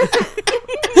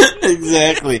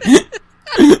 Exactly.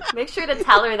 Make sure to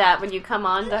tell her that when you come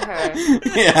on to her.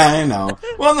 Yeah, I know.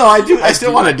 Well, no, I do. I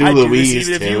still want to do I'd do this Louise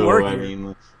even if you too. weren't I here.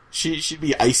 mean, she'd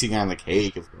be icing on the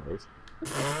cake, of course.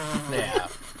 Yeah.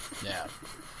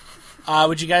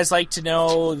 Would you guys like to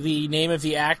know the name of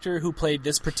the actor who played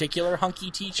this particular hunky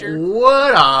teacher?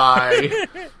 Would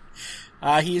I?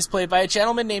 He is played by a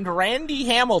gentleman named Randy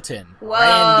Hamilton.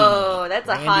 Whoa, that's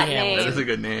a Randy hot Hamilton. That name. is a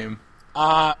good name.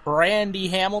 Randy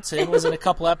Hamilton was in a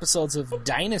couple episodes of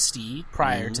Dynasty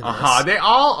prior to this. They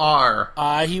all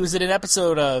are. He was in an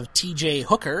episode of T.J.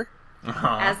 Hooker,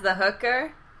 As the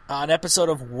hooker? an episode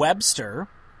of Webster.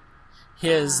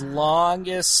 His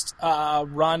longest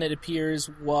run, it appears,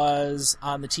 was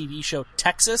on the TV show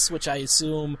Texas, which I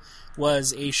assume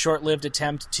was a short-lived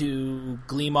attempt to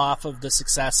gleam off of the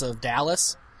success of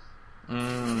Dallas.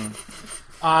 And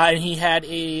he had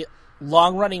a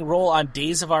long-running role on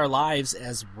Days of Our Lives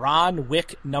as Ron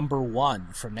Wick No. 1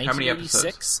 from How many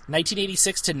episodes?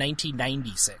 1986 to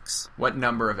 1996. What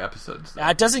number of episodes?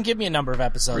 It doesn't give me a number of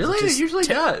episodes. Really? It just It usually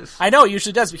does. I know it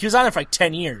usually does, but he was on it for like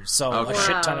 10 years, so Okay. a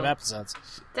shit ton of Wow. episodes.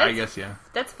 I guess, yeah.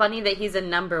 That's funny that he's a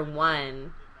number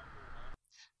one.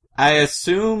 I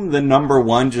assume the number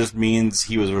 1 just means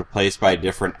he was replaced by a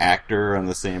different actor on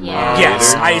the same Yeah. role.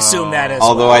 Yes, later. I assume that as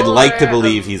Although well. I'd like to Or,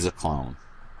 believe he's a clone.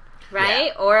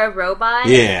 Right? Or a robot?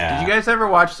 Yeah. Did you guys ever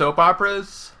watch soap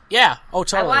operas? Yeah, oh I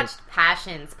totally. watched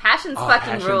Passions. Passions Oh, fucking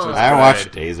Passions rules. was I good.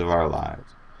 watched Days of Our Lives.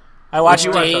 I watched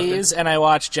What'd you watch, Days and I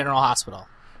watched General Hospital.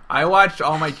 I watched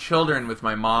All My Children with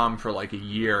my mom for like a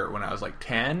year when I was like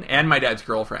 10, and my dad's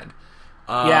girlfriend.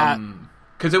 Yeah.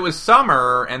 Because it was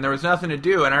summer and there was nothing to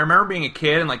do, and I remember being a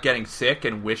kid and like getting sick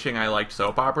and wishing I liked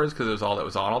soap operas because it was all that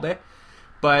was on all day.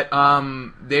 But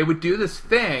they would do this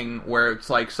thing where it's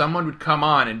like someone would come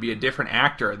on and be a different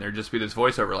actor, and there'd just be this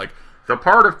voiceover like, the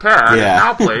part of Tad is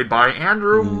now played by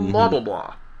Andrew blah blah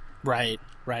blah. Right.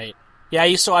 Yeah, I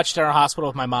used to watch General Hospital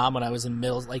with my mom when I was in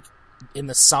in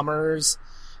the summers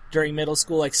during middle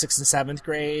school, like 6th and 7th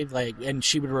grade, and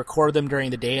she would record them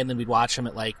during the day, and then we'd watch them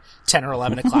at like 10 or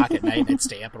 11 o'clock at night, and I'd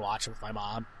stay up and watch them with my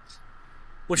mom.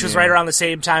 Which was right around the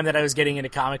same time that I was getting into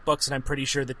comic books, and I'm pretty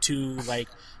sure the two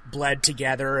bled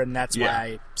together, and that's why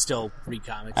I still read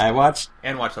comics. I watched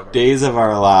Days of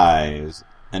Our Lives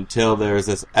until there was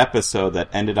this episode that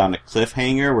ended on a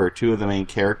cliffhanger where two of the main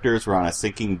characters were on a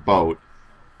sinking boat,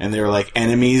 and they were like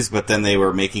enemies, but then they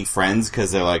were making friends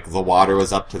because they're like the water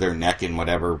was up to their neck in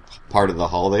whatever part of the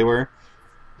hull they were.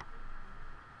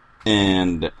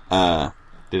 And did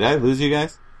I lose you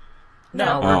guys?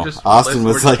 No, Austin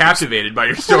was we're just captivated by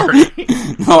your story.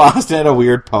 No, Austin had a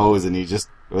weird pose, and he just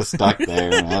was stuck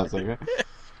there. And I was like,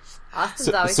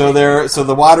 so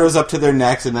the water is up to their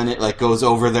necks, and then it goes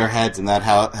over their heads, and that's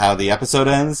how the episode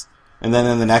ends. And then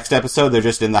in the next episode, they're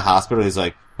just in the hospital. He's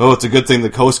like, "Oh, it's a good thing the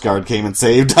Coast Guard came and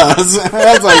saved us." And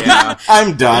I was like,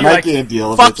 "I'm done. I can't deal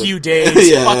with it." Fuck you, Dave.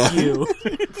 Fuck you.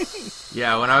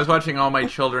 Yeah, when I was watching All My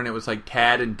Children, it was like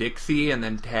Tad and Dixie, and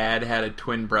then Tad had a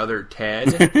twin brother,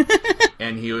 Ted,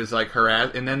 and he was like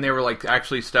harassed. And then they were like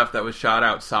actually stuff that was shot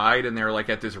outside, and they were like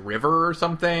at this river or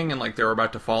something, and like they were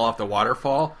about to fall off the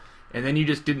waterfall. And then you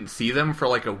just didn't see them for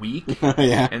like a week.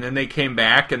 Yeah. And then they came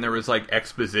back, and there was like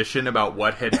exposition about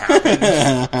what had happened.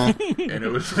 And it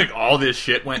was like all this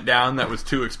shit went down that was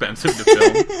too expensive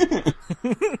to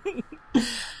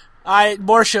film.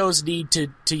 More shows need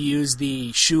to use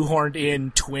the shoehorned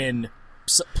in twin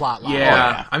plot line.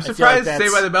 Yeah. I'm surprised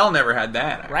Saved by the Bell never had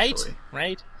that, actually.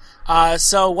 Right.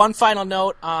 So one final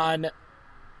note on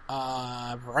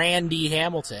Randy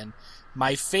Hamilton.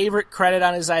 My favorite credit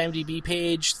on his IMDb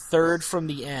page, third from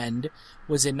the end,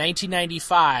 was in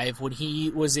 1995 when he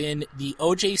was in the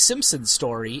O.J. Simpson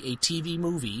Story, a TV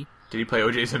movie. Did he play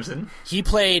O.J. Simpson? He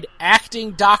played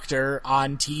acting doctor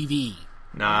on TV.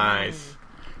 Nice.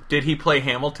 Did he play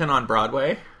Hamilton on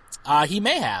Broadway? He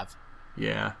may have.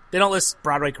 Yeah. They don't list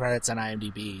Broadway credits on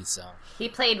IMDb, so... He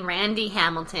played Randy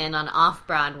Hamilton on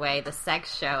Off-Broadway, the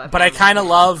sex show. But I kind of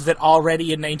love that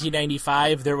already in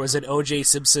 1995 there was an O.J.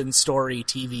 Simpson Story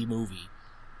TV movie.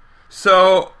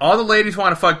 So, all the ladies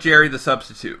want to fuck Jerry the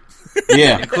substitute.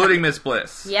 Yeah. Including Miss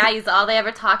Bliss. Yeah, he's all they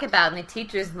ever talk about in the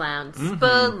teacher's lounge.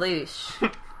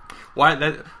 Spaloosh. Why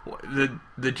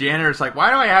the janitor's like,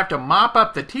 why do I have to mop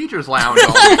up the teacher's lounge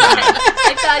all the time?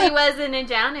 I thought he wasn't a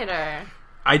janitor.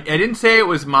 I didn't say it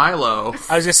was Milo.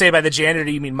 I was going to say by the janitor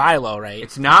you mean Milo, right?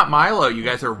 It's not Milo. You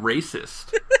guys are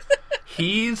racist.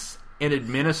 He's an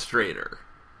administrator.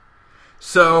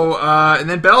 So, and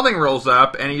then Belding rolls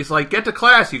up, and he's like, get to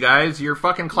class, you guys. Your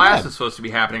fucking class is supposed to be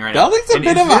happening right now. Belding's a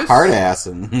bit of a hard ass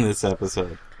in this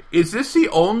episode. Is this the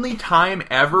only time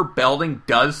ever Belding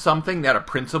does something that a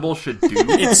principal should do?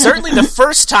 It's certainly the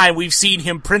first time we've seen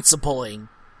him principaling.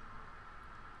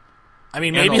 I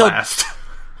mean, maybe he'll... last.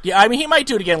 Yeah, I mean, he might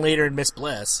do it again later in Miss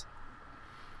Bliss.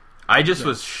 I just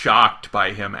was shocked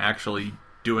by him actually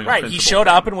doing a principal he showed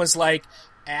up and was like,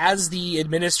 as the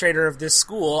administrator of this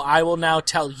school, I will now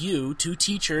tell you, two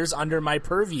teachers under my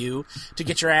purview, to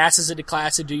get your asses into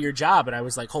class and do your job. And I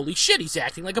was like, holy shit, he's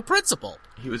acting like a principal.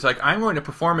 He was like, I'm going to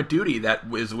perform a duty that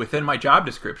was within my job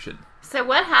description. So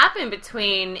what happened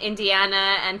between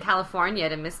Indiana and California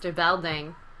to Mr.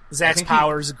 Belding? Zach's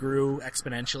powers grew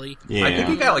exponentially. Yeah. I think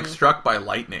he got struck by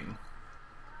lightning.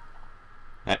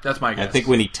 That's my guess. I think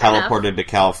when he teleported to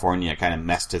California, it kind of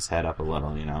messed his head up a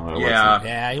little, you know?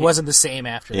 Yeah, he wasn't the same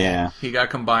after that. Yeah. He got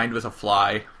combined with a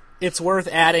fly. It's worth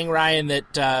adding, Ryan,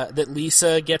 that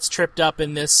Lisa gets tripped up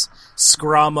in this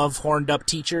scrum of horned-up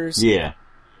teachers. Yeah.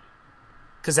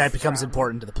 Because that becomes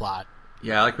important to the plot.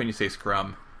 Yeah, I like when you say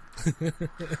scrum.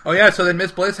 Oh yeah, so then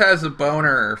Miss Bliss has a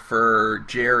boner for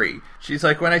Jerry. She's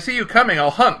like, when I see you coming,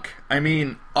 I'll hunk.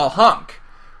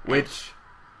 Which,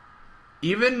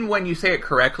 even when you say it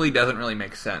correctly, doesn't really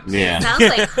make sense. Yeah. It sounds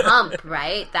like hump,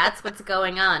 right? That's what's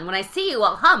going on. When I see you,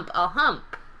 I'll hump.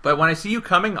 But when I see you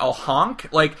coming, I'll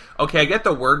honk. Like, okay, I get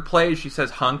the wordplay. She says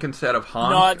hunk instead of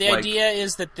honk. No, the idea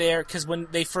is that because when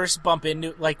they first bump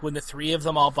into, like when the three of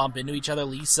them all bump into each other,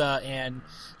 Lisa and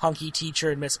Hunky Teacher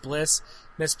and Miss Bliss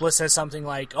says something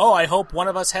like, oh, I hope one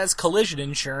of us has collision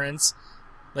insurance.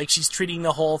 Like, she's treating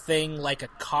the whole thing like a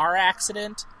car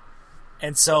accident.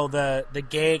 And so the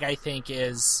gag, I think,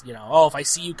 is, you know, oh, if I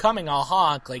see you coming, I'll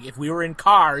honk. Like, if we were in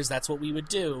cars, that's what we would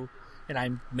do. And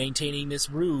I'm maintaining this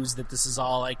ruse that this is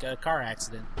all like a car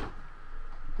accident.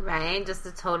 Right, just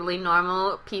a totally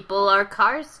normal people are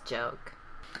cars joke.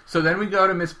 So then we go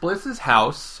to Miss Bliss's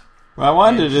house. Well, I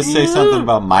wanted to just say something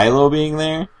about Milo being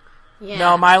there. Yeah.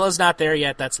 No, Milo's not there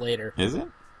yet. That's later. Is it?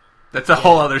 That's a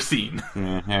whole other scene.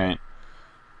 Yeah, all right.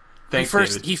 Thanks,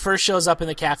 David. He first shows up in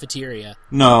the cafeteria.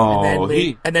 No,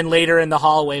 And then later in the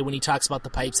hallway when he talks about the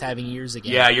pipes having ears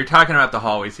again. Yeah, you're talking about the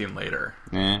hallway scene later.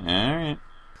 all right.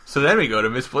 So then we go to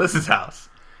Miss Bliss's house.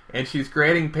 And she's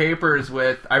grading papers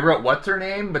with... I wrote what's her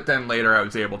name, but then later I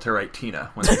was able to write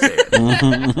Tina when they say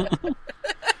it.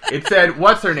 It said,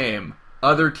 what's her name?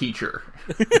 Other teacher.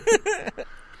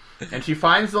 And she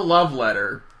finds the love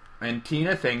letter, and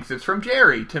Tina thinks it's from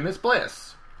Jerry to Miss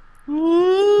Bliss.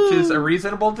 Which is a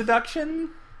reasonable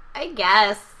deduction? I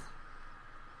guess.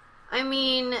 I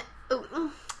mean,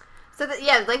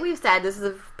 yeah, like we've said, this is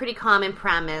a pretty common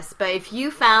premise, but if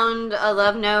you found a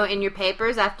love note in your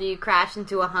papers after you crashed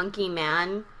into a hunky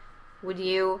man, would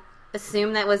you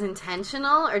assume that was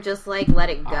intentional, or just, like, let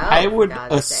it go? I would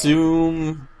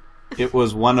assume it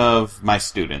was one of my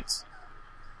students.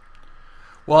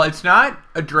 Well, it's not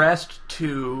addressed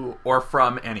to or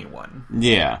from anyone.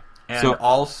 Yeah. And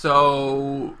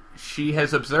also, she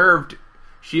has observed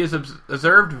via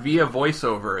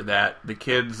voiceover that the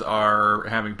kids are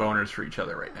having boners for each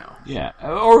other right now. Yeah.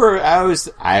 Or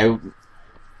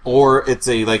it's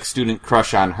a, like, student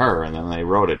crush on her, and then they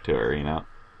wrote it to her, you know?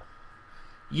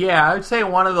 Yeah, I would say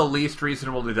one of the least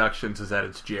reasonable deductions is that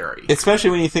it's Jerry. Especially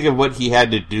when you think of what he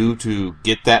had to do to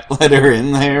get that letter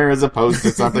in there as opposed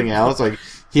to something else. Like,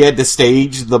 he had to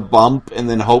stage the bump and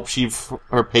then hope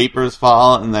her papers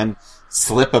fall and then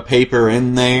slip a paper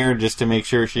in there just to make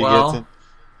sure she gets it.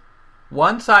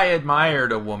 Once I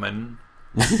admired a woman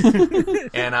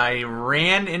and I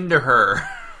ran into her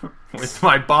with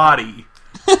my body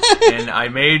and I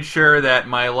made sure that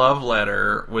my love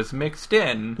letter was mixed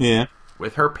in. Yeah.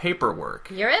 With her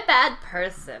paperwork. You're a bad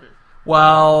person.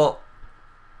 Well,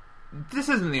 this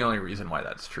isn't the only reason why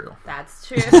that's true. That's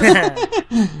true.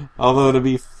 Although, to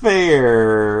be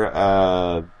fair,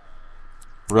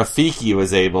 Rafiki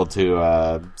was able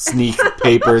to sneak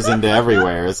papers into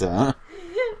everywhere, so...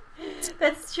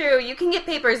 That's true. You can get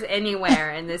papers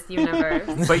anywhere in this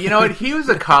universe. But you know what? He was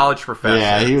a college professor.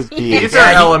 Yeah, he was These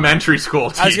are elementary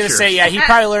school teachers. I was going to say, yeah, he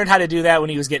probably learned how to do that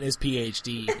when he was getting his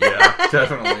PhD. Yeah,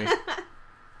 definitely.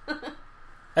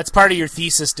 That's part of your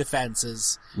thesis defense,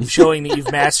 is showing that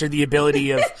you've mastered the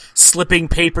ability of slipping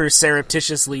papers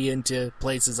surreptitiously into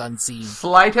places unseen.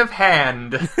 Sleight of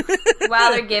hand.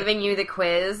 While they're giving you the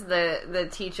quiz, the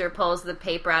teacher pulls the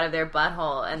paper out of their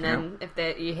butthole, and then if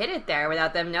you hit it there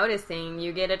without them noticing,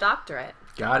 you get a doctorate.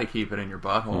 Gotta keep it in your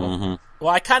butthole. Mm-hmm.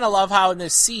 Well, I kind of love how in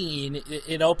this scene,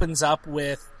 it opens up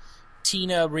with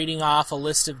Tina reading off a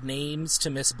list of names to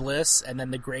Miss Bliss, and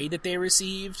then the grade that they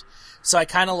received. So I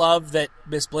kind of love that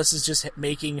Miss Bliss is just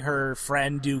making her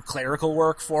friend do clerical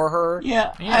work for her.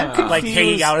 Yeah. I'm confused. Like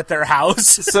hanging out at their house.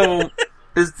 So,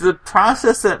 is the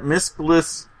process that Miss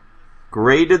Bliss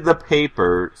graded the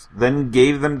papers, then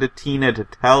gave them to Tina to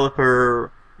tell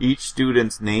her each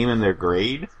student's name and their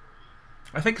grade?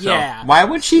 I think so. Yeah. Why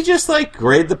would she just, like,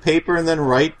 grade the paper and then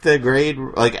write the grade,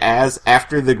 like,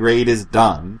 after the grade is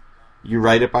done? You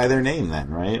write it by their name then,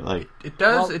 right? Like, It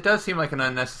does seem like an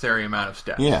unnecessary amount of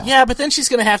steps. yeah. Yeah, but then she's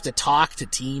going to have to talk to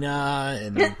Tina,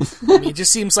 and I mean, it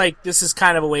just seems like this is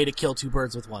kind of a way to kill two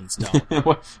birds with one stone.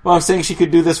 Well, I'm saying she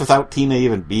could do this without Tina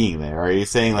even being there. Are you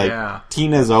saying, like, Yeah.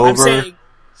 Tina's over? I'm saying,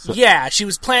 yeah, she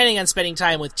was planning on spending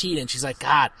time with Tina, and she's like,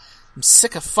 God, I'm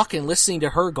sick of fucking listening to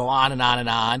her go on and on and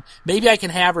on. Maybe I can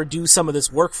have her do some of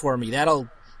this work for me. That'll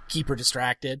keep her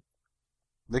distracted.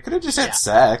 They could have just had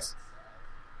sex.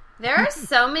 There are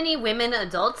so many women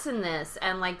adults in this,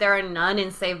 and, like, there are none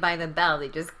in Saved by the Bell. They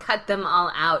just cut them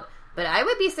all out. But I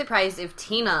would be surprised if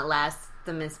Tina lasts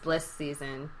the Miss Bliss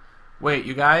season. Wait,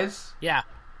 you guys? Yeah.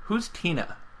 Who's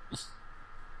Tina?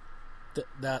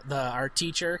 The art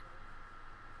teacher,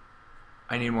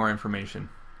 I need more information.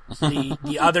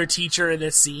 the other teacher in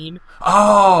this scene.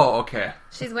 Oh, okay.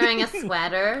 She's wearing a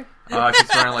sweater. She's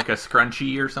wearing like a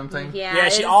scrunchie or something? Yeah, Yeah,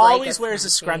 it she is always like wears a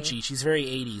scrunchie. She's very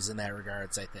 80s in that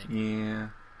regards, I think. Yeah.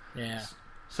 Yeah.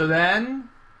 So then,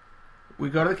 we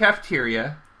go to the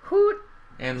cafeteria, Hoot.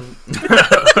 and...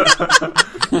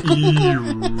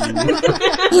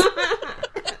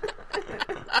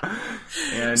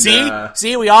 And,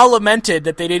 See, we all lamented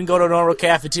that they didn't go to a normal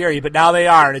cafeteria, but now they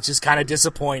are, and it's just kind of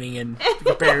disappointing in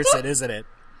comparison, isn't it?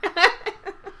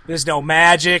 There's no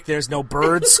magic, there's no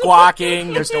birds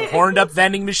squawking, there's no horned-up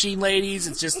vending machine ladies,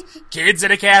 it's just kids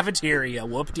in a cafeteria.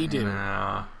 Whoop-de-doo.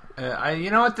 No.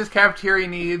 You know what this cafeteria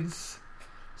needs?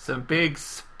 Some big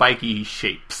spiky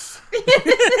shapes.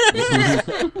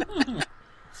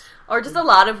 Or just a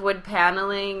lot of wood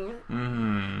paneling.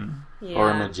 Yeah.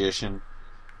 Or a magician.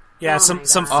 Yeah, Oh some my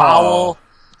God. fowl,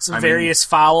 I mean- various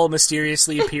fowl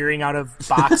mysteriously appearing out of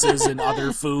boxes and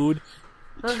other food.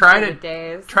 Those Try were to- the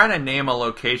days. Trying to name a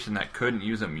location that couldn't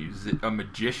use a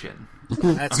magician.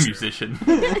 That's A true.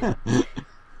 musician.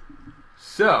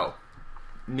 So,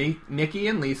 Nikki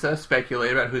and Lisa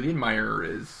speculate about who the admirer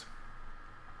is.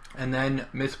 And then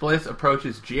Miss Bliss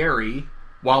approaches Jerry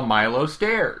while Milo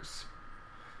stares.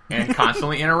 And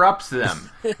constantly interrupts them.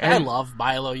 I And love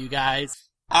Milo, you guys.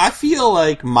 I feel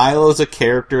like Milo's a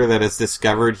character that has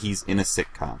discovered he's in a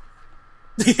sitcom.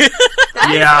 That's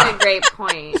Yeah. a great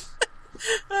point.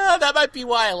 That might be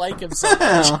why I like him so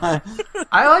much.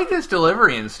 I like his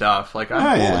delivery and stuff. Like, I'm Oh,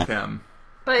 cool yeah. with him.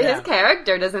 But Yeah. his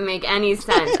character doesn't make any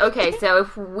sense. Okay, so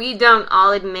if we don't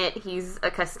all admit he's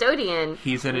a custodian,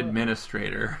 He's an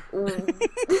administrator.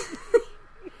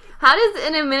 how does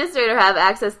an administrator have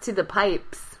access to the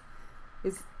pipes?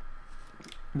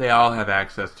 They all have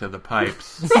access to the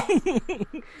pipes.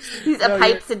 He's a No,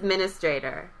 pipes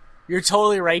administrator. You're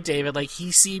totally right, David. Like,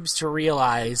 he seems to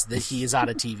realize that he is on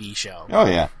a TV show. Oh,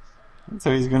 yeah.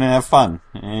 So he's going to have fun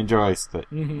and enjoy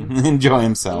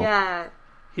himself. Yeah.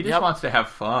 He just Yep. wants to have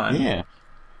fun. Yeah.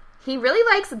 He really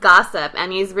likes gossip,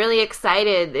 and he's really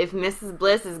excited if Mrs.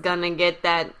 Bliss is gonna get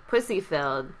that pussy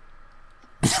filled.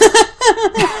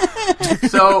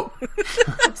 So,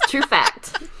 It's true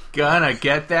fact. gonna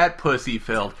get that pussy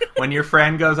filled. When your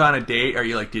friend goes on a date, are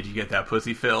you like, did you get that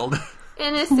pussy filled?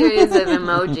 In a series of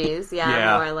emojis, yeah,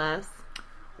 Yeah. more or less.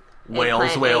 Whales,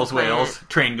 Eggplant, whales, eggplant. whales.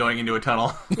 Train going into a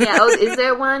tunnel. Yeah, oh, is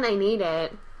there one? I need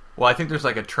it. Well, I think there's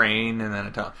like a train and then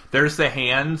a tunnel. There's the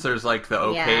hands. There's like the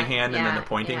okay Yeah, hand and then yeah, the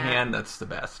pointing yeah. hand. That's the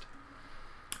best.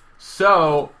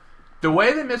 So, the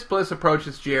way that Miss Bliss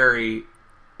approaches Jerry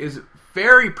is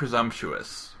very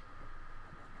presumptuous.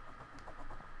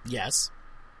 Yes.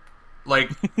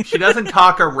 Like, she doesn't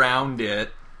talk around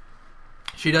it.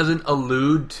 She doesn't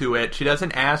allude to it. She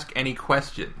doesn't ask any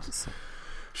questions.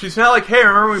 She's not like, hey,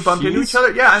 remember we bumped into each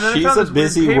other? Yeah, and then I she's found a this weird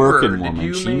busy paper. working Did woman.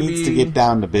 you She needs to maybe- get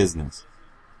down to business.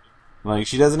 Like,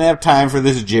 she doesn't have time for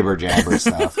this jibber jabber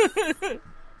stuff.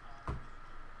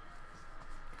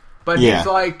 But Yeah. he's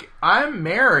like, I'm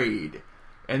married.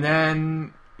 And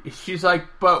then she's like,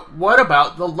 but what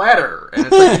about the letter? And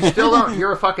it's like, you still don't,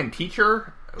 you're a fucking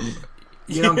teacher?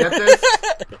 You don't get this?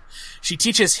 She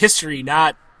teaches history,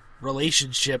 not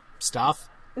relationship stuff.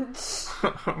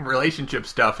 Relationship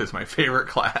stuff is my favorite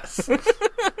class.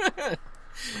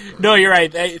 No, you're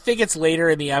right. I think it's later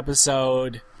in the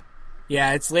episode.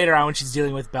 Yeah, it's later on when she's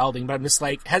dealing with Belding, but I'm just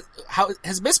like,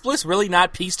 has Miss Bliss really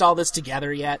not pieced all this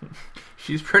together yet?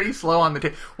 She's pretty slow on the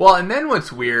tape. Well, and then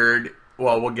what's weird,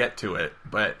 well, we'll get to it,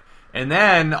 and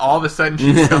then all of a sudden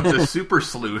she becomes a super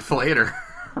sleuth later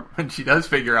when she does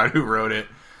figure out who wrote it.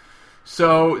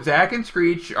 So Zach and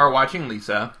Screech are watching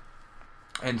Lisa,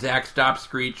 and Zach stops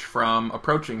Screech from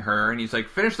approaching her, and he's like,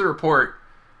 finish the report,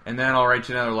 and then I'll write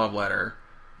you another love letter.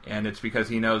 And it's because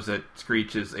he knows that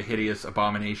Screech is a hideous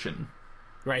abomination.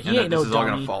 Right, And he that ain't no this is all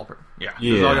going to dummy. fall apart. Yeah, this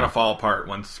is Yeah. all going to fall apart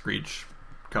once Screech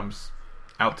comes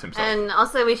out to himself. And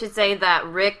also, we should say that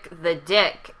Rick the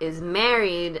Dick is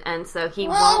married, and so he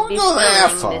Well, won't be don't go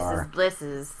that filling far. Mrs.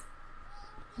 Bliss's.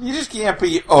 You just can't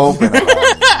be open about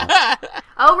it.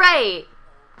 Oh, right.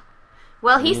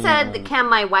 Well, he said, can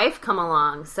my wife come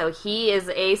along? So he is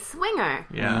a swinger.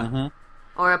 Yeah.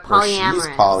 Or a Or polyamorous. she's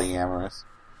polyamorous.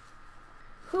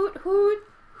 Hoot, hoot.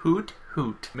 Hoot,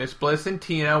 hoot. Miss Bliss and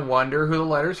Tina wonder who the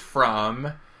letter's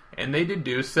from, and they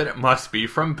deduce that it must be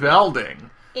from Belding.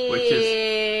 Which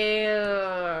is...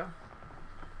 Ew.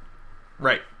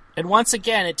 Right. And once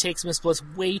again, it takes Miss Bliss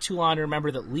way too long to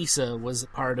remember that Lisa was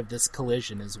part of this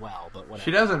collision as well, but whatever.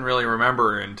 She doesn't really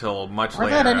remember until much Or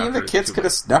later. that any of the after kids it's could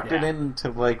have too snuck it Yeah.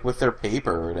 into, like, with their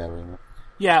paper or whatever.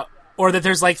 Yeah, or that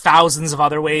there's like thousands of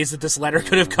other ways that this letter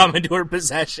could have come into her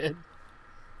possession.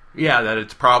 late. Yeah, that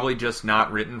it's probably just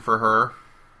not written for her.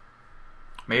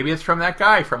 Maybe it's from that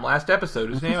guy from last episode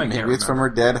whose name I can't Maybe remember. it's from her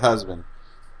dead husband.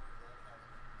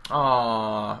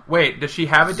 Aw. Wait, does she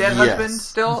have a dead Yes. husband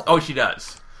still? Oh, she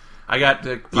does. I got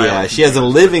the Yeah, she has a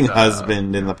living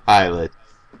husband in the pilot.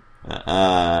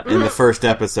 In the first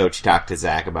episode, she talked to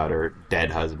Zach about her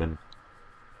dead husband.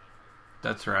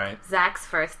 That's right. Zach's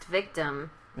first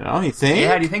victim. Oh, you think?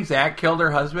 Yeah, do you think Zach killed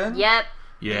her husband? Yep.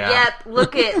 Yeah. Yep.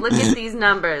 Look at these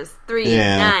numbers. 3,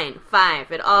 Yeah. 9,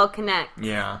 5. It all connects.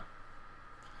 Yeah.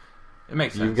 It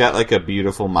makes sense. You've got like a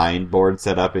beautiful mind board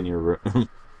set up in your room,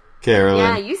 Carolyn.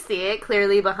 Yeah, you see it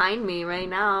clearly behind me right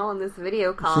now on this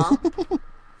video call.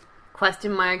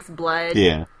 Question marks, blood,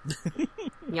 Yeah.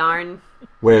 yarn.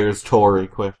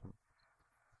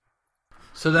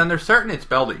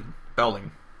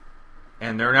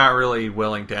 And they're not really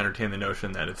willing to entertain the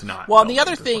notion that it's not. Well, and the Belding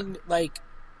other at this thing, point. like,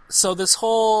 so this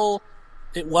whole,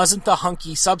 it wasn't the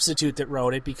hunky substitute that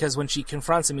wrote it, because when she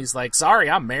confronts him, he's like, sorry,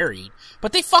 I'm married.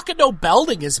 But they fucking know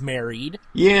Belding is married.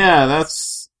 Yeah,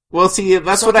 that's... Well, see,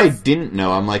 that's So what the- I didn't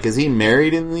know. I'm like, is he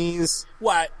married in these?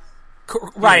 What?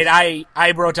 Right,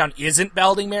 I wrote down, isn't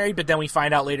Belding married? But then we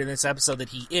find out later in this episode that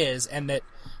he is, and that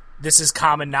this is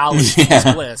common knowledge to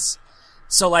Miss Bliss.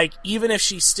 So, like, even if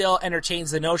she still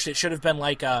entertains the notion, it should have been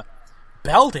like a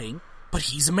Belding, but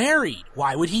he's married.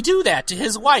 Why would he do that to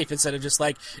his wife instead of just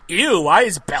like, ew, why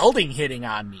is Belding hitting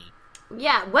on me?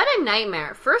 Yeah, what a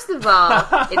nightmare. First of all,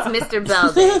 it's Mr.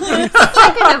 Belding.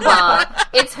 Second of all,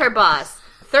 it's her boss.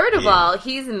 Third of all,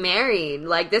 he's married.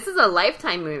 Like, this is a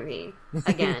Lifetime movie.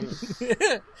 Again.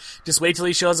 Just wait till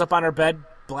he shows up on her bed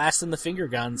blasting the finger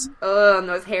guns. Oh, and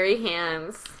those hairy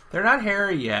hands. They're not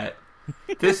hairy yet.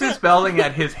 This is Belding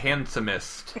at his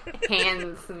handsomest.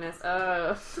 Handsomest.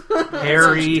 Oh.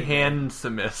 Hairy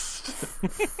handsomest.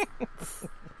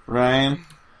 Ryan?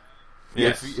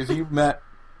 Yes. If you met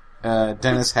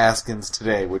Dennis Haskins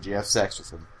today, would you have sex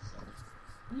with him?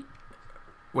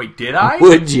 Wait, did I?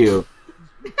 Would you?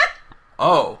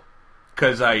 Oh,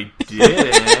 because I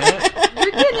didn't.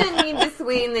 You're gonna need to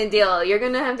sweeten the deal. You're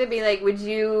gonna have to be like, would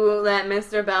you let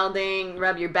Mr. Belding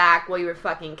rub your back while you were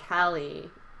fucking Kelly?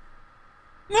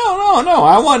 No.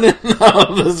 I want to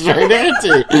know the straight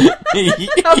answer.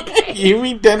 Okay. You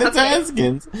meet Dennis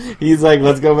Haskins. He's like,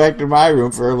 let's go back to my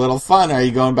room for a little fun. Are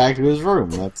you going back to his room?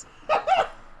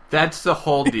 That's the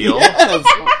whole deal. Yes.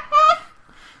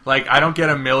 Like, I don't get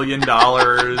 $1 million,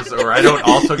 or I don't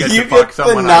also get You to fuck get the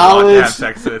someone I want to knowledge. have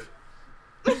sex with.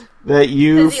 That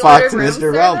you Does he fucked order room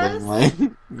Mr. Belding. service?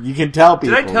 Like, you can tell Did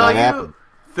people I tell that you happened.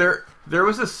 there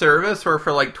was a service where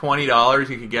for like $20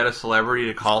 you could get a celebrity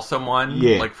to call someone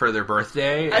like for their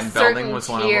birthday, A and certain Belding was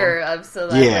one of tier them. of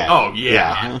celebrity. Yeah. Oh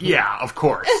yeah, of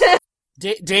course.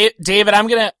 David, I'm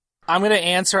gonna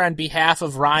answer on behalf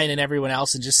of Ryan and everyone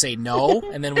else and just say no,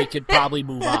 and then we could probably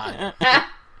move on.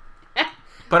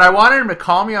 But I wanted him to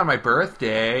call me on my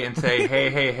birthday and say,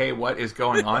 hey, what is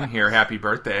going on here? Happy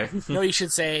birthday. No, you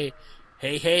should say,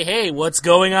 hey, what's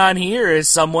going on here? Is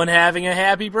someone having a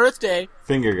happy birthday?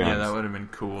 Finger guns. Yeah, that would have been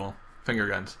cool. Finger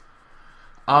guns.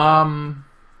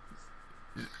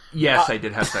 Yes, I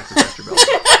did have sex with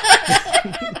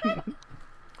Mr. Belding.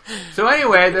 So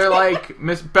anyway, they're like,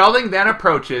 Miss Belding then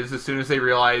approaches as soon as they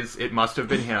realize it must have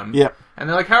been him. Yep. And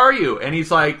they're like, how are you? And he's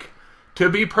like, to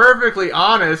be perfectly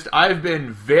honest, I've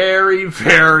been very,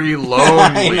 very lonely.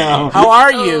 I know. How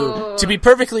are you? Oh. To be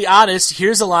perfectly honest,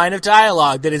 here's a line of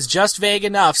dialogue that is just vague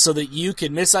enough so that you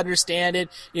can misunderstand it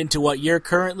into what you're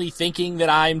currently thinking that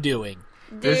I'm doing.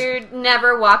 Dude,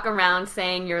 never walk around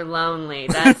saying you're lonely.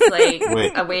 That's like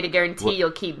Wait. a way to guarantee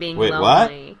you'll keep being Wait,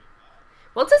 lonely.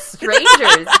 Well, to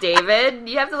strangers, David.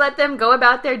 You have to let them go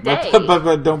about their day.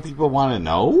 But don't people want to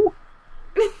know?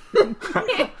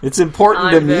 It's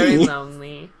important to I'm very me.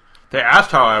 lonely. They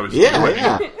asked how I was doing.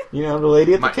 Yeah. You know, the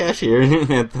lady at the cashier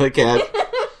at the cash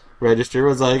register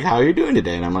was like, "How are you doing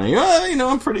today?" And I'm like, "Oh, you know,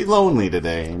 I'm pretty lonely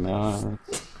today. You know,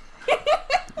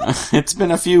 it's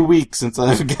been a few weeks since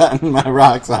I've gotten my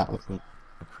rocks off."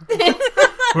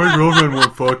 My girlfriend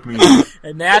won't fuck me.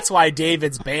 And that's why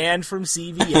David's banned from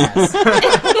CVS.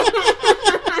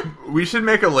 We should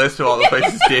make a list of all the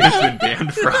places David's been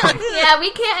banned from. Yeah, we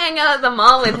can't hang out at the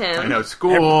mall with him. I know,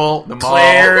 school, the mall,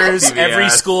 Claire's, CVS, every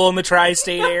school in the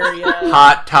tri-state area.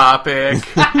 Hot Topic,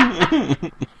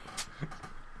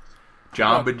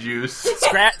 Jamba Juice.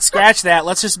 Scratch that.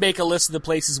 Let's just make a list of the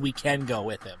places we can go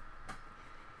with him.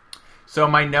 So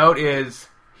my note is,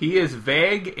 he is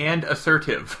vague and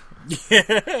assertive.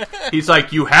 He's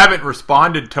like, you haven't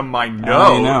responded to my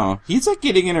note. I know. He's like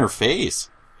getting in her face.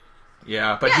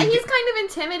 Yeah, but Yeah, he, he's kind of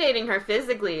intimidating her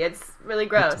physically. It's really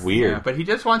gross. It's weird. yeah, but he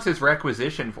just wants his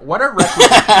requisition. What are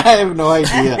requisitions? I have no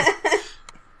idea.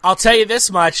 I'll tell you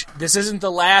this much. This isn't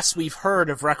the last we've heard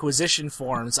of requisition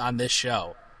forms on this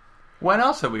show. When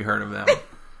else have we heard of them?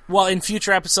 Well, in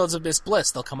future episodes of Miss Bliss,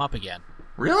 they'll come up again.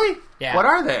 Really? Yeah. What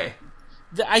are they?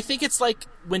 I think it's like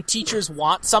when teachers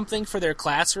want something for their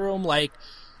classroom, like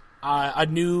a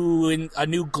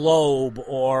new globe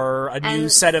or a new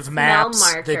And set of smell maps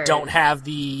that markers. don't have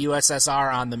the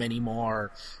USSR on them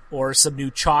anymore, or some new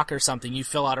chalk or something. You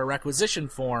fill out a requisition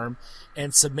form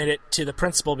and submit it to the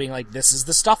principal, being like, "This is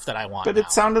the stuff that I want." But now."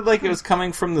 it sounded like it was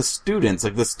coming from the students.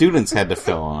 Like the students had to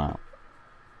fill them out.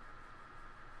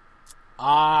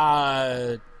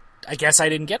 I guess I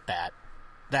didn't get that.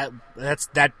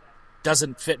 That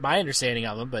doesn't fit my understanding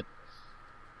of them, but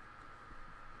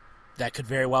that could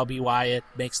very well be why it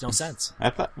makes no sense.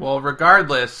 I thought. Well,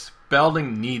 regardless,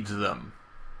 Belding needs them.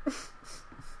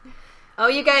 Oh,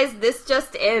 you guys, this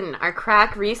just in. Our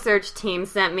crack research team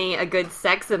sent me a good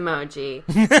sex emoji.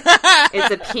 It's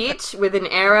a peach with an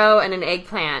arrow and an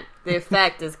eggplant. The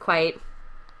effect is quite...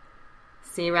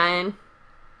 See, Ryan?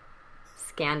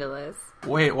 Scandalous.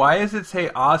 Wait, why does it say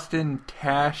Austin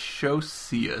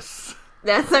Tashosius?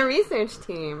 That's our research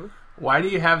team. Why do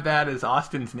you have that as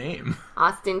Austin's name?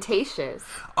 Ostentatious.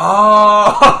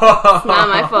 Oh! It's not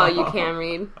my fault you can't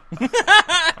read.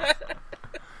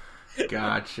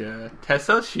 Gotcha.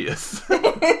 Tessocius.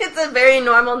 It's a very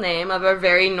normal name of a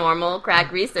very normal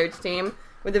crack research team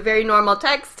with a very normal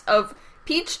text of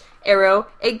peach, arrow,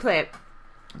 eggplant.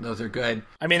 Those are good.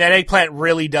 I mean, that eggplant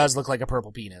really does look like a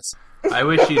purple penis. I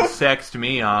wish you'd sexed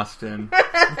me, Austin.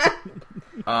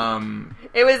 It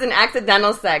was an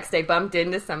accidental sex. They bumped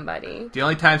into somebody. The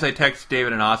only times I text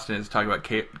David and Austin is talking about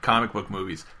comic book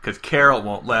movies, because Carol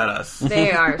won't let us.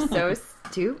 They are so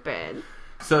stupid.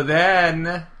 So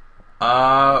then,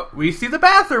 we see the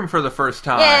bathroom for the first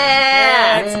time.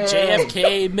 Yeah! It's a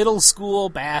JFK middle school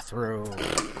bathroom.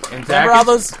 And Zach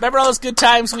Remember all those good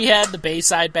times we had? The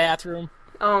Bayside bathroom?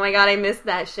 Oh my god, I missed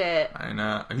that shit. I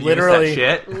know. You Literally. missed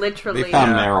that shit? Literally. They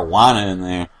found marijuana in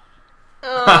there.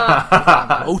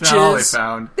 That's not all they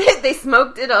found. They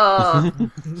smoked it all.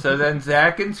 So then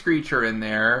Zach and Screech are in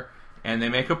there, and they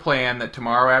make a plan that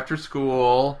tomorrow after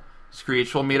school,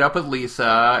 Screech will meet up with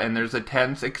Lisa, and there's a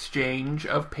tense exchange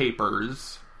of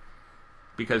papers,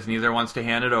 because neither wants to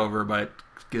hand it over, but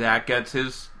Zach gets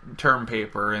his term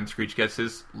paper, and Screech gets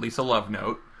his Lisa love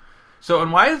note. So,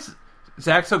 and why is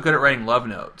Zach so good at writing love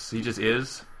notes? He just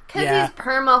is? Because Yeah. he's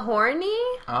perma-horny?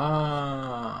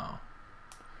 Oh.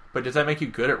 But does that make you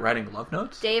good at writing love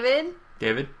notes? David?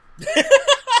 David? Yeah,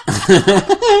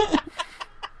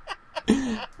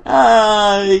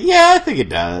 I think it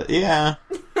does. Yeah.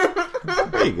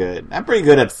 Pretty good. I'm pretty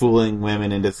good at fooling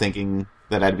women into thinking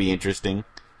that I'd be interesting.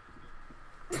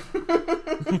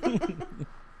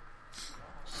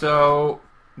 So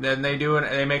then they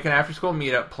make an after school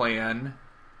meetup plan,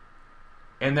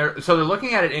 and they're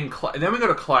looking at it in class. Then we go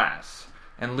to class,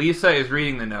 and Lisa is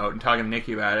reading the note and talking to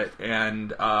Nikki about it,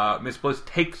 and Miss Bliss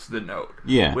takes the note,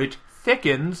 Yeah. which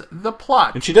thickens the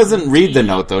plot. And she doesn't read the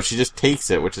note, though. She just takes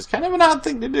it, which is kind of an odd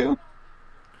thing to do.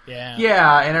 Yeah.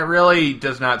 Yeah, and it really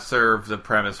does not serve the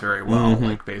premise very well,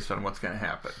 like based on what's going to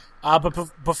happen. But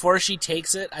before she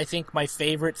takes it, I think my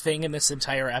favorite thing in this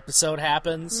entire episode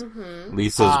happens.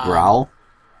 Lisa's growl.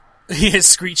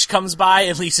 Screech comes by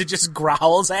and Lisa just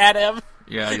growls at him.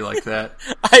 Yeah, you like that?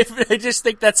 I just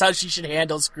think that's how she should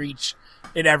handle Screech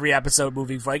in every episode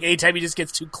moving forward. Like, anytime he just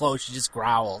gets too close, she just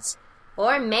growls.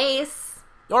 Or Mace.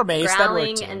 Or Mace, that Growling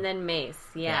worked too. and then Mace,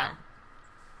 yeah.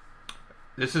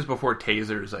 This is before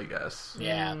tasers, I guess.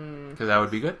 Yeah. Because that would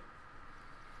be good.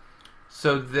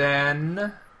 So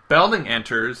then Belding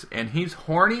enters, and he's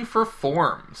horny for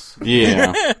forms.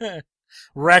 Yeah.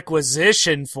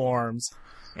 Requisition forms.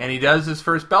 And he does his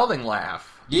first Belding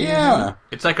laugh. Yeah.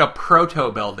 It's like a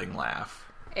proto-Belding laugh.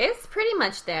 It's pretty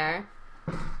much there.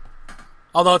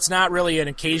 Although it's not really an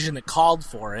occasion that called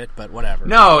for it, but whatever.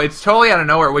 No, it's totally out of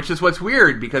nowhere, which is what's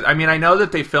weird, because, I mean, I know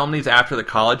that they filmed these after the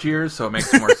college years, so it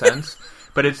makes more sense.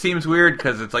 But it seems weird,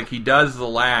 because it's like he does the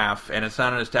laugh, and it's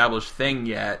not an established thing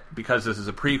yet, because this is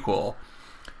a prequel.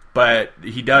 But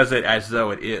he does it as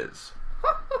though it is.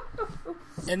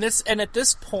 And at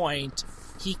this point,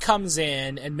 he comes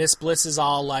in, and Miss Bliss is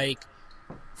all like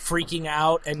freaking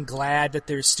out and glad that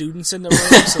there's students in the room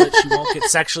so that she won't get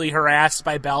sexually harassed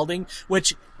by Belding,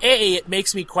 which, A, it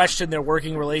makes me question their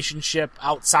working relationship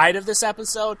outside of this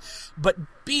episode, but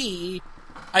B,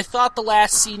 I thought the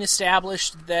last scene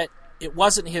established that it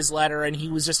wasn't his letter and he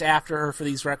was just after her for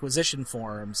these requisition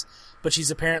forms, but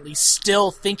she's apparently still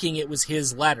thinking it was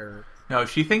his letter. No,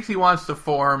 she thinks he wants the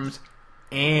forms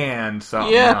and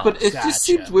something Yeah, else. but it Gotcha. just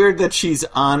seems weird that she's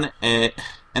on it.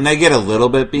 And I get a little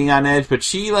bit being on edge, but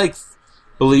she, like,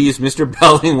 believes Mr.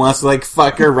 Belding wants to, like,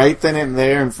 fuck her right then and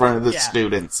there in front of the Yeah.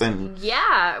 students. And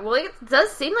Yeah, well, it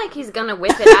does seem like he's gonna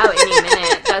whip it out any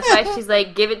minute. That's why she's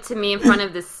like, give it to me in front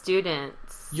of the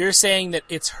students. You're saying that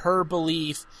it's her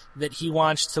belief that he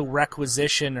wants to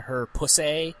requisition her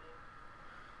pussy?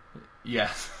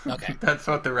 Yes. Okay. That's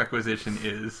what the requisition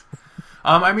is.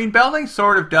 I mean, Belding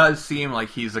sort of does seem like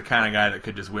he's the kind of guy that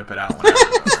could just whip it out whenever.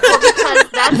 Well,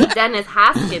 because that's Dennis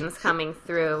Haskins coming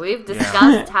through. We've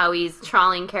discussed how he's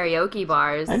trawling karaoke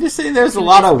bars. I just say there's a To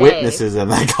lot of this day. witnesses in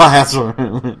that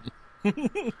classroom.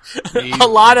 A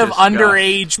lot of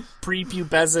underage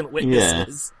prepubescent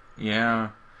witnesses. Yeah.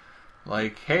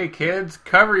 Like, hey kids,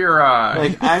 cover your eyes.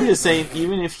 Like, I'm just saying,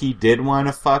 even if he did want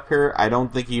to fuck her, I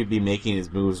don't think he'd be making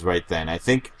his moves right then. I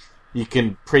think you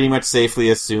can pretty much safely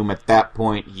assume at that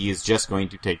point he is just going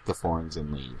to take the forms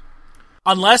and leave.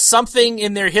 Unless something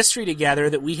in their history together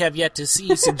that we have yet to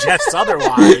see suggests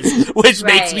otherwise, which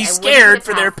makes me scared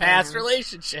for their past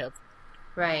relationship.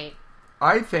 Right.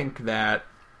 I think that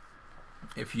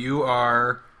if you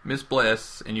are Miss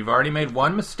Bliss and you've already made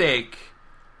one mistaken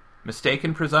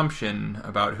presumption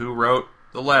about who wrote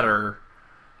the letter,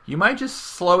 you might just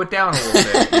slow it down a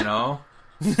little bit, you know?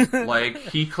 Like,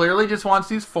 he clearly just wants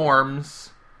these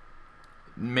forms.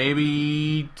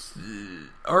 Maybe,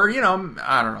 or, you know,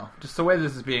 I don't know. Just the way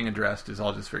this is being addressed is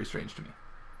all just very strange to me.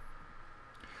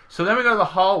 So then we go to the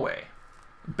hallway.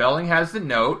 Belding has the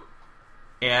note,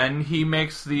 and he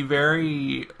makes the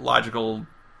very logical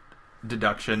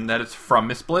deduction that it's from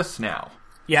Miss Bliss now.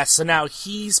 Yeah, so now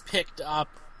he's picked up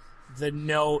the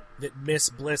note that Miss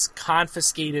Bliss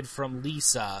confiscated from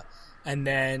Lisa, and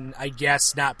then, I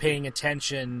guess, not paying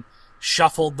attention,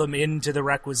 shuffled them into the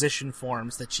requisition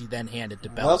forms that she then handed to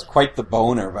Belding. That was quite the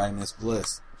boner by Miss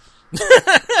Bliss.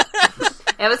 It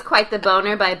was quite the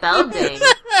boner by Belding.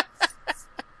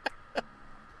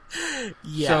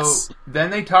 Yes. So then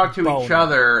they talk to Boner. each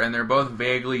other, and they're both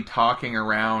vaguely talking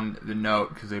around the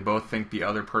note because they both think the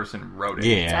other person wrote it.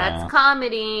 Yeah. That's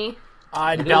comedy.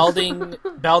 And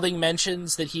Belding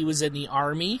mentions that he was in the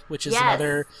army, which is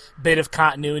another bit of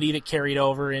continuity that carried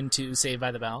over into Saved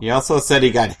by the Bell. He also said he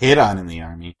got hit on in the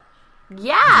army.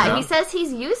 Yeah, he says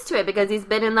he's used to it because he's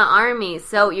been in the army.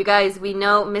 So, you guys, we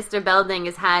know Mr. Belding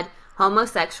has had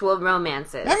homosexual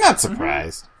romances. I'm not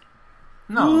surprised.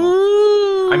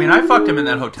 No. I mean, I fucked him in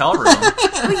that hotel room.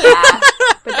 Oh, yeah,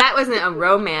 but that wasn't a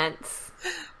romance.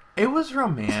 It was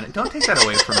romantic. Don't take that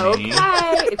away from me.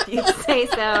 Okay, if you say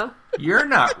so. You're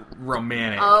not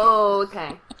romantic. Oh,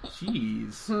 okay.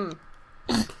 Jeez.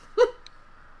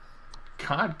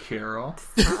 God, Carol.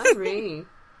 Sorry.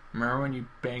 Remember when you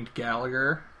banged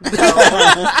Gallagher?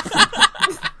 No.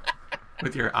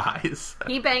 With your eyes?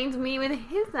 He banged me with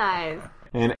his eyes.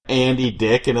 And Andy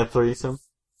Dick in a threesome.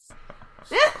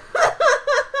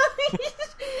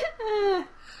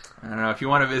 I don't know. If you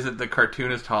want to visit the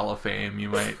Cartoonist Hall of Fame, you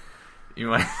might.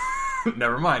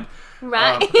 Never mind.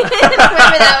 Right. That's where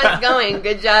that was going.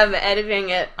 Good job editing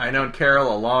it. I known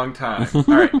Carol a long time. All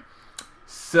right.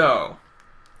 So,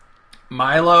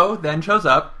 Milo then shows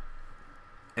up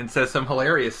and says some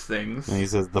hilarious things. And he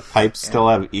says the pipes still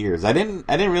have ears. I didn't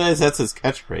realize that's his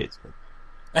catchphrase.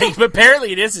 Like,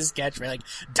 apparently it is his catchphrase, like,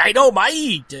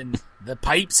 dynamite, and the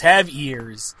pipes have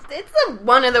ears. It's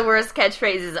one of the worst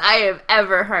catchphrases I have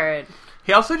ever heard.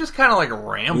 He also just kind of like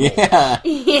rambles. Yeah.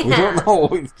 Yeah. We don't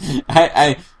know.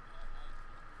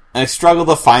 I struggle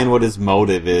to find what his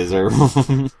motive is, or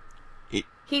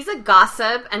He's a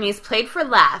gossip, and he's played for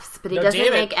laughs, but he No, doesn't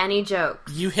David, make any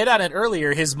jokes. You hit on it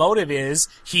earlier. His motive is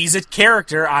he's a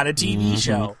character on a TV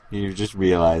show. he just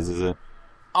realizes it.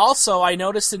 Also, I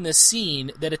noticed in this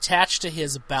scene that attached to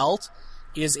his belt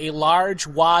is a large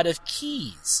wad of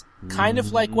keys, kind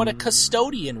of like what a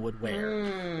custodian would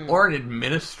wear. Or an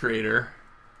administrator.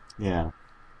 Yeah.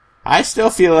 I still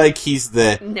feel like he's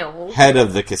the No. head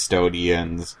of the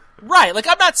custodians. Right, like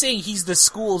I'm not saying he's the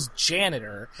school's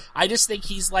janitor. I just think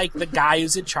he's like the guy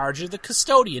who's in charge of the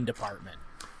custodian department.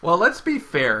 Well, let's be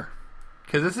fair,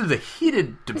 because this is a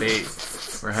heated debate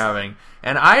we're having,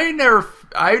 and I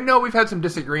know we've had some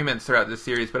disagreements throughout this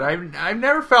series, but I've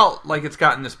never felt like it's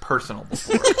gotten this personal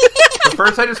before. So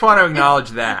first, I just want to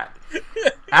acknowledge that.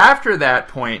 After that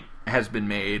point has been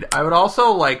made, I would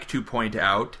also like to point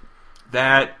out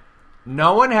that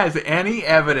no one has any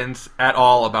evidence at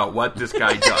all about what this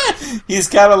guy does. He's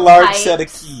got a large Pipes. set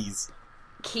of keys.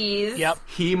 Keys. Yep.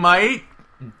 He might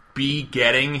be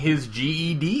getting his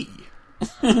GED.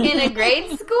 In a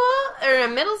grade school? Or a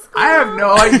middle school? I have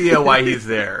no idea why he's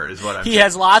there, is what I'm He saying.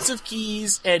 has lots of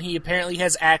keys, and he apparently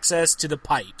has access to the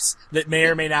pipes that may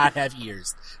or may not have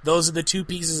ears. Those are the two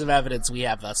pieces of evidence we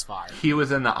have thus far. He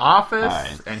was in the office,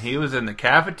 Alright. and he was in the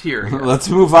cafeteria. Let's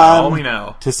move All on we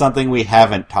know. to something we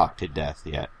haven't talked to death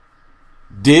yet.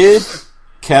 Did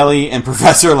Kelly and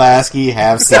Professor Lasky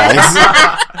have sex?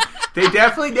 They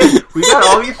definitely did. We got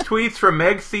all these tweets from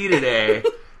Meg C today.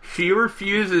 She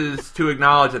refuses to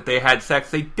acknowledge that they had sex.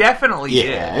 They definitely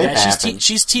Yeah. did. Yeah, happened.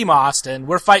 she's Team Austin.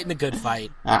 We're fighting the good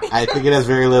fight. I think it has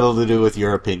very little to do with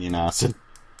your opinion, Austin.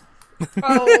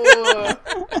 Oh.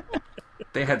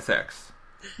 They had sex.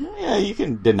 Yeah, you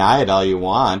can deny it all you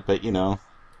want, but, you know,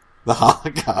 the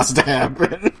Holocaust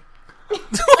happened.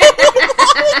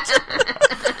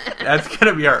 That's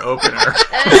going to be our opener.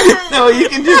 No, you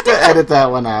can just edit that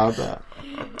one out.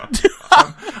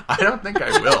 I don't think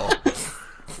I will.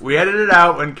 We edited it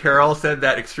out when Carol said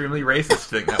that extremely racist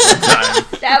thing that one time.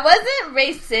 That wasn't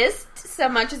racist. so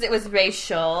much as it was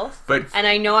racial, But and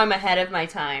I know I'm ahead of my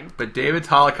time. but David's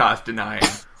Holocaust denying.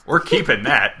 We're keeping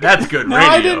that. That's good No,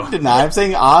 radio. I didn't deny. I'm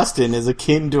saying Austin is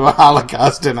akin to a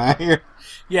Holocaust denier.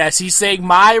 Yes, he's saying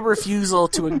my refusal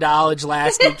to acknowledge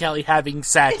Lasky and Kelly having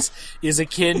sex is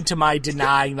akin to my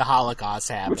denying the Holocaust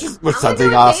happened. Which I'm something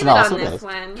gonna go Austin with also David does.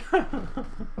 on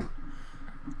this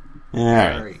one.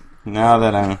 Alright. Now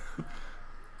that I'm...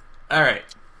 All right.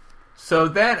 So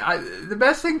then, the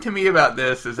best thing to me about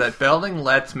this is that Belding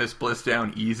lets Miss Bliss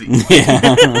down easy.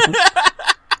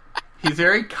 He's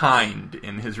very kind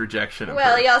in his rejection of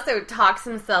Well, her. he also talks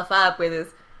himself up with his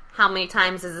how many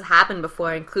times has this happened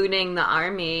before, including the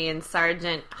army and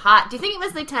Sergeant Hot. Do you think it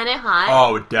was Lieutenant Hot?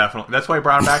 Oh, definitely. That's why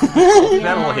Brownback told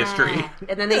that little history.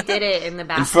 And then they did it in the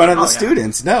bathroom. In front of the Oh, yeah.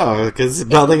 students, no, because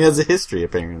Belding has a history,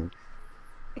 apparently.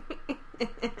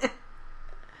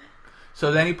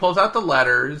 So then he pulls out the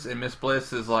letters, and Miss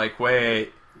Bliss is like,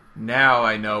 wait, now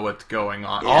I know what's going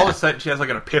on. Yeah. All of a sudden, she has like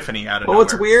an epiphany out of Well, nowhere.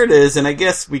 what's weird is, and I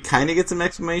guess we kind of get some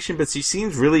explanation, but she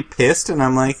seems really pissed, and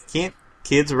I'm like, can't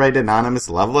kids write anonymous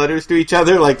love letters to each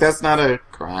other? Like, that's not a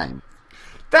crime.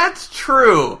 That's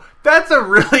true. That's a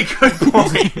really good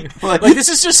point. Like, this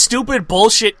is just stupid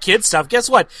bullshit kid stuff. Guess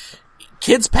what?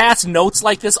 Kids pass notes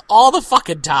like this all the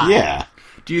fucking time. Yeah.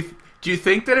 Do you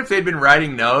think that if they'd been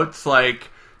writing notes like,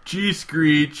 gee,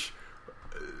 Screech,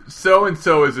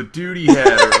 so-and-so is a duty head,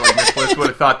 or like Miss Bliss would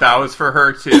have thought that was for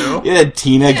her, too? Yeah,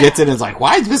 Tina gets it and is like,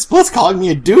 why is Miss Bliss calling me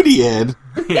a duty head?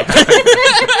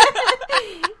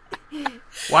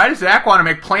 Why does Zach want to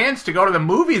make plans to go to the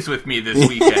movies with me this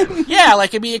weekend? Yeah,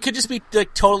 like, I mean, it could just be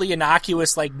like totally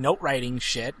innocuous, like, note writing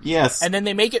shit. Yes. And then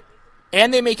they make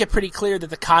it pretty clear that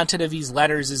the content of these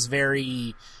letters is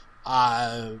very,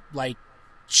 like,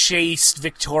 chaste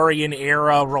Victorian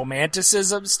era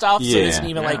romanticism stuff. So it isn't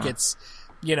even like it's,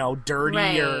 you know,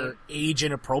 dirty or age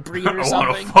inappropriate or I want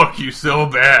something. to fuck you so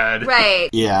bad. Right.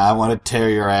 Yeah, I want to tear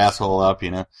your asshole up,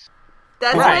 you know?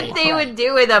 That's Right. what they would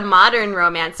do with a modern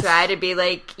romance, right? It'd be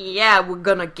like, yeah, we're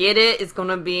gonna get it. It's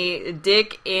gonna be a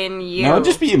dick in you. No, it'd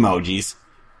just be emojis.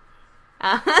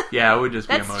 Yeah, it would just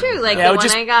That's be emojis. true, like Yeah, the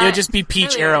one I got it would just be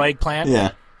peach earlier. arrow eggplant.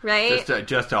 Yeah. right?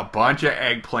 Just a bunch of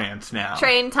eggplants now.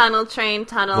 Train tunnel,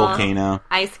 Volcano.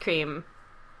 ice cream,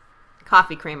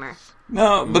 coffee creamer.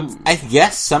 No, but I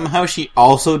guess somehow she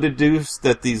also deduced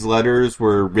that these letters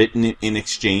were written in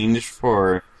exchange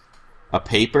for a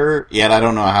paper, yet I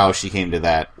don't know how she came to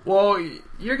that. Well,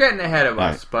 you're getting ahead of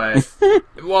us, but...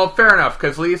 Well, fair enough,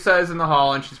 because Lisa is in the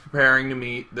hall and she's preparing to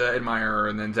meet the admirer,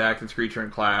 and then Zach and Screech are in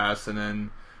class, and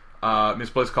then Miss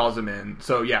Bliss calls him in.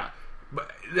 So, yeah. But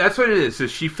that's what it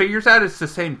is she figures out it's the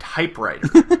same typewriter.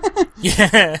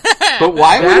 Yeah. But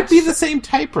why would it be That's- the same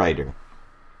typewriter?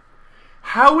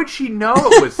 How would she know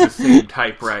it was the same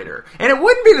typewriter? And it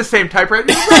wouldn't be the same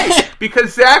typewriter, you're right,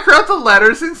 because Zach wrote the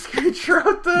letters and Screech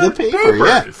wrote the paper,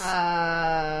 yeah.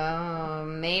 papers.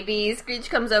 Maybe Screech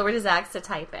comes over to Zach's to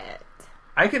type it.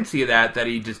 I can see that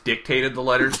he just dictated the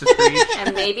letters to Screech.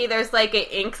 And maybe there's like an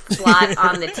ink slot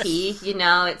on the T, you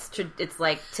know, it's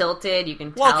like tilted, you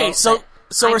can tell. Well, okay, so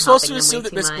I'm we're supposed to helping them assume way that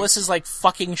too Miss much. Bliss is like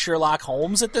fucking Sherlock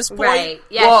Holmes at this point. Right.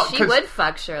 Yeah, Well, she 'cause- would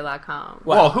fuck Sherlock Holmes.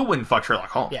 Well, who wouldn't fuck Sherlock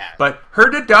Holmes? Yeah. But her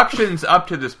deductions up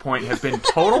to this point have been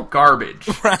total garbage.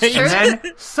 Right? And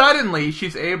then suddenly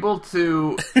she's able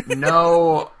to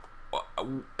know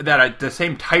that the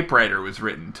same typewriter was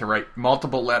written to write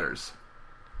multiple letters.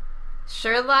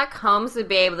 Sherlock Holmes would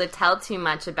be able to tell too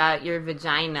much about your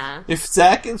vagina. If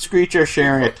Zack and Screech are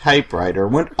sharing a typewriter,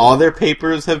 wouldn't all their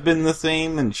papers have been the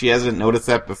same and she hasn't noticed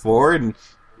that before? And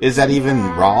is that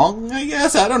even wrong, I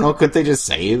guess? I don't know. Couldn't they just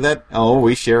say that, oh,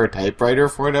 we share a typewriter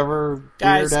for whatever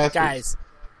weird-ass... Guys,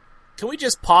 can we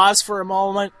just pause for a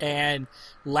moment and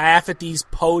laugh at these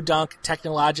podunk,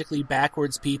 technologically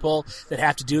backwards people that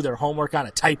have to do their homework on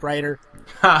a typewriter?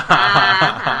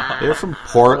 They're from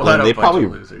Portland. What a They bunch of probably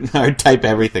losers. type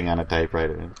everything on a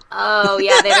typewriter. Oh,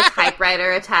 yeah, they have a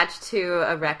typewriter attached to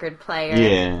a record player.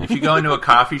 Yeah. If you go into a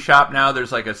coffee shop now,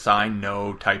 there's like a sign,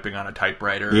 no typing on a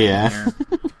typewriter. Yeah. in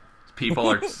here. People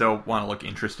are so want to look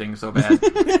interesting so bad.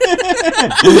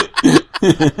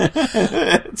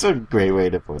 It's a great way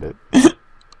to put it.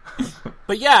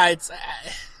 But yeah, it's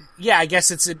I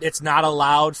guess it's not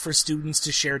allowed for students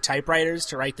to share typewriters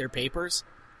to write their papers.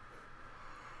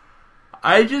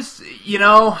 I just,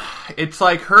 it's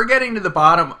like her getting to the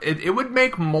bottom. It would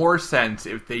make more sense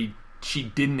if she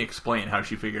didn't explain how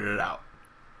she figured it out.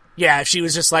 Yeah, if she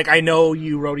was just like, I know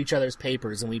you wrote each other's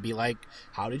papers, and we'd be like,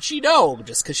 how did she know?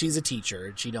 Just because she's a teacher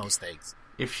and she knows things.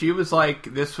 If she was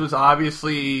like, this was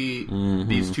obviously,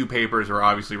 these two papers were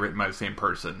obviously written by the same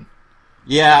person.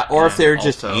 Yeah, or if And they were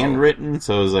just also- handwritten,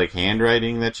 so it was like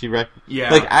handwriting that she read.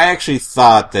 Yeah. Like, I actually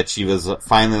thought that she was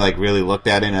finally, like, really looked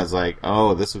at it and I was like,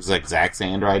 oh, this looks like Zach's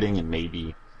handwriting, and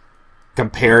maybe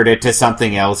compared it to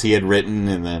something else he had written,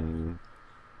 and then...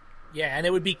 Yeah, and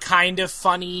it would be kind of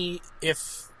funny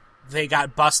if they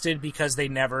got busted because they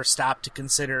never stopped to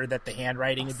consider that the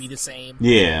handwriting would be the same.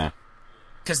 Yeah.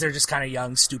 Because they're just kind of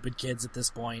young, stupid kids at this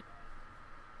point.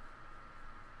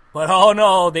 But oh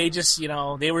no, they just,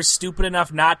 they were stupid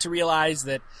enough not to realize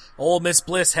that old Miss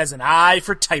Bliss has an eye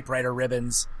for typewriter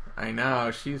ribbons. I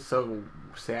know, she's so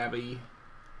savvy.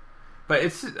 But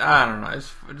it's, I don't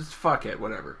know, just fuck it,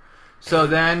 whatever. So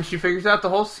then she figures out the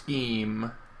whole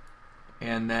scheme,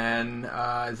 and then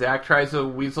Zach tries to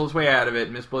weasel his way out of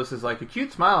it. Miss Bliss is like, a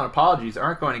cute smile and apologies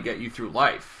aren't going to get you through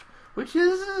life. Which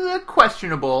is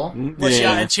questionable. Well,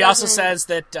 and she also says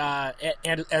that,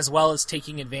 and as well as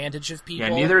taking advantage of people.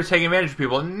 Yeah, neither is taking advantage of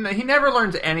people. He never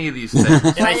learns any of these things.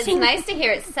 And But it's nice to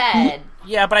hear it said.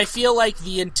 Yeah, but I feel like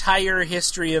the entire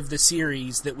history of the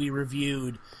series that we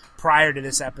reviewed prior to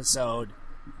this episode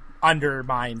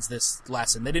undermines this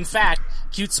lesson. That, in fact,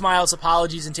 cute smiles,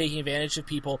 apologies, and taking advantage of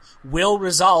people will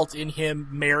result in him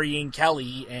marrying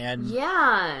Kelly and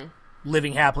Yeah.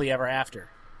 living happily ever after.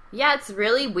 Yeah, it's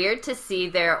really weird to see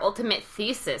their ultimate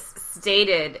thesis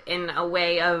stated in a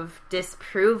way of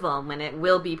disapproval when it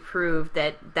will be proved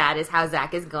that that is how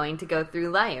Zach is going to go through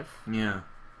life. Yeah.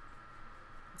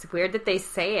 It's weird that they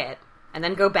say it and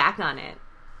then go back on it.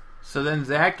 So then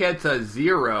Zach gets a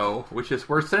 0, which is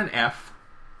worse than an F.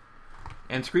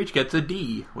 And Screech gets a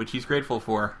D, which he's grateful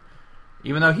for.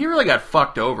 Even though he really got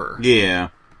fucked over.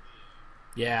 Yeah.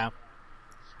 Yeah.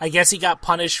 I guess he got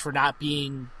punished for not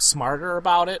being smarter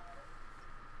about it.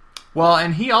 Well,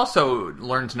 and he also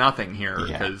learns nothing here,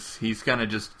 Yeah. because he's going to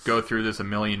just go through this a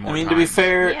million more I mean, times. to be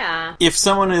fair, Yeah. if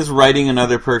someone is writing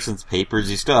another person's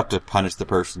papers, you still have to punish the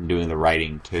person doing the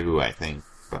writing, too, I think.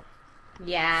 But,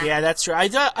 Yeah. Yeah, that's true.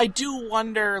 I do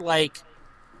wonder, like,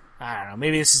 I don't know,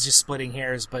 maybe this is just splitting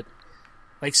hairs, but,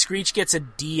 like, Screech gets a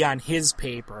D on his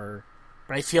paper,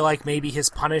 but I feel like maybe his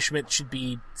punishment should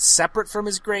be separate from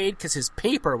his grade, because his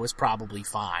paper was probably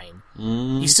fine.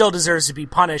 He still deserves to be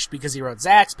punished because he wrote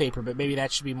Zach's paper, but maybe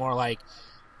that should be more like,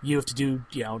 you have to do,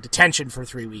 detention for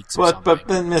 3 weeks or something. but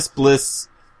then Miss Bliss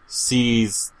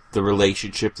sees the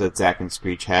relationship that Zach and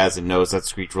Screech has and knows that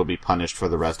Screech will be punished for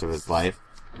the rest of his life.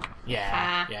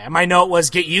 Yeah. And my note was,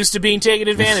 get used to being taken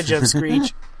advantage of,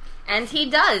 Screech. And he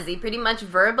does. He pretty much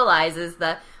verbalizes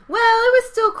the, well, it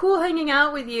was still cool hanging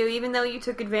out with you, even though you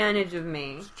took advantage of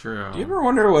me. True. Do you ever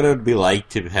wonder what it would be like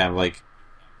to have, like,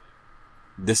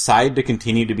 decide to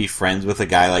continue to be friends with a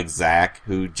guy like Zach,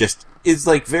 who just is,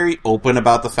 like, very open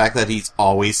about the fact that he's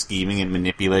always scheming and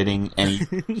manipulating any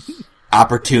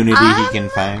opportunity he can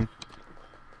find?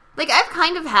 Like, I've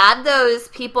kind of had those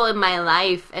people in my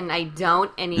life, and I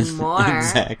don't anymore.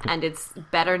 Exactly. And it's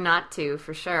better not to,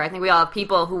 for sure. I think we all have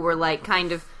people who were, like,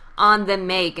 kind of on the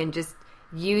make and just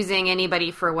using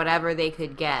anybody for whatever they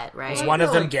could get, right? Was one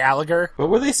of them Gallagher? But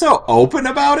were they so open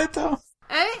about it, though?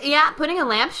 Yeah, putting a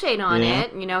lampshade on Yeah.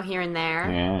 it, here and there.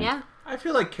 Yeah. Yeah. I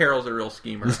feel like Carol's a real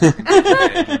schemer. Takes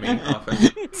advantage of me often.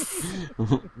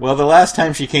 Well, the last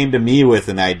time she came to me with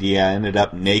an idea, I ended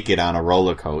up naked on a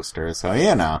roller coaster, so, You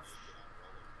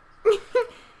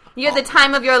had the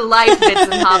time of your life, Bits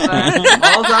and Hopper.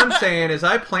 All I'm saying is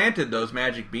I planted those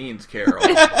magic beans, Carol.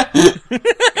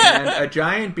 And a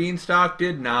giant beanstalk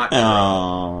did not grow.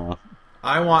 Oh.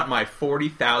 I want my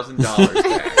 $40,000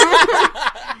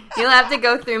 back. You'll have to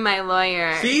go through my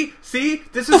lawyer. See?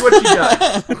 This is what she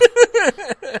does.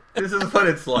 This is what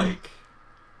it's like.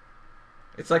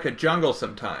 It's like a jungle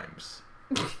sometimes.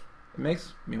 It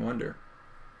makes me wonder.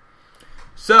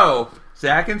 So,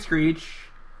 Zach and Screech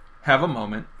have a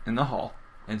moment in the hall.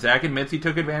 And Zach admits he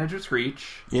took advantage of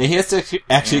Screech. Yeah, he has to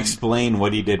actually explain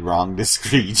what he did wrong to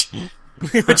Screech.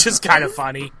 Which is kind of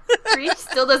funny. Screech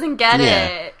still doesn't get Yeah.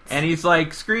 it. And he's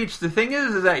like, Screech, the thing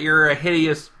is that you're a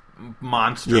hideous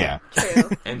monster. Yeah.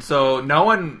 True. And so no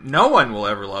one will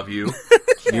ever love you.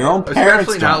 Your own parents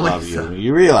Especially not don't love Lisa. you.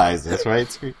 You realize this, right,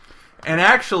 Screech? And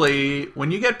actually,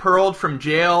 when you get paroled from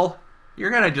jail, you're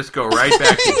going to just go right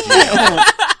back to jail.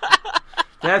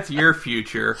 That's your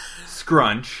future,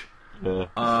 Scrunch.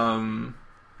 And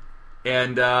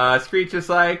Screech is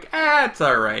like, it's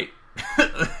alright.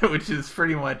 Which is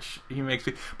pretty much, he makes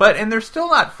me... and they're still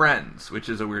not friends, which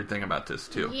is a weird thing about this,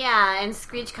 too. Yeah, and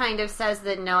Screech kind of says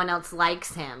that no one else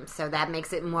likes him, so that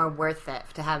makes it more worth it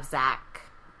to have Zach.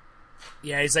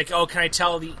 Yeah, he's like, oh, can I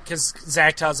tell the... Because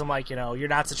Zach tells him, like, you're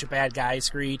not such a bad guy,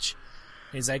 Screech.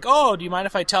 And he's like, oh, do you mind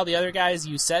if I tell the other guys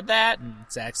you said that? And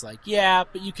Zach's like, yeah,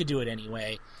 but you could do it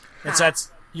anyway. And so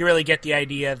you really get the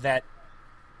idea that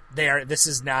this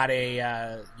is not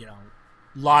a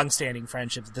long-standing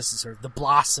friendship. This is sort of the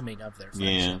blossoming of their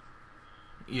friendship.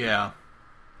 Yeah.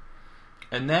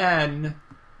 And then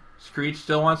Screech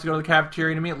still wants to go to the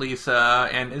cafeteria to meet Lisa.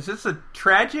 And is this a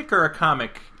tragic or a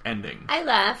comic ending? I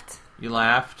laughed. You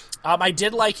laughed? I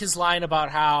did like his line about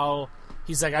how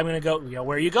he's like, I'm going to go,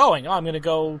 where are you going? Oh, I'm going to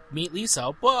go meet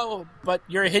Lisa. Whoa, but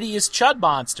you're a hideous chud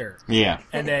monster. Yeah.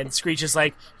 And then Screech is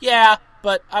like, yeah,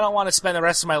 but I don't want to spend the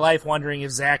rest of my life wondering if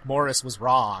Zach Morris was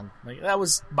wrong. Like, that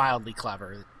was mildly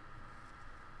clever.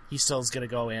 He still is going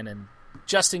to go in and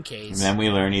just in case. And then we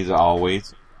learn he's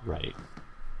always right.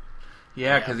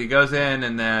 Yeah, because he goes in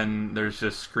and then there's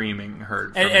just screaming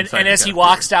heard from and inside the as he cafeteria.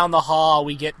 walks down the hall,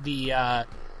 we get the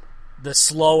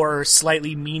slower,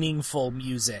 slightly meaningful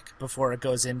music before it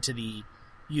goes into the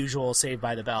usual Saved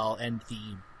by the Bell end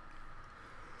theme.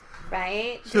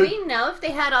 Right? Do we know if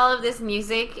they had all of this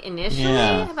music initially?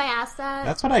 Yeah. Have I asked that?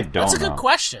 That's what I don't know. That's a good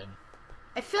question.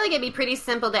 I feel like it'd be pretty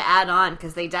simple to add on,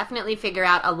 because they definitely figure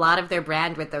out a lot of their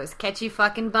brand with those catchy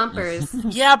fucking bumpers.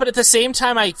 Yeah, but at the same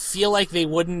time, I feel like they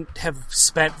wouldn't have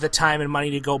spent the time and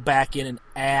money to go back in and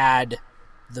add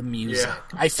the music.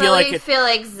 Yeah. I feel like feel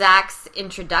like Zach's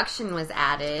introduction was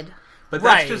added. But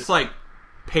that's Right. just like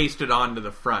pasted onto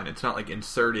the front. It's not like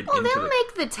inserted Well, into they'll the...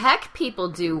 make the tech people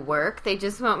do work. They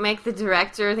just won't make the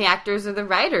director, the actors, or the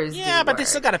writers do yeah, but they work.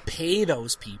 still got to pay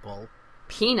those people.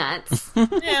 Peanuts.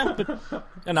 Yeah, but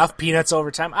enough peanuts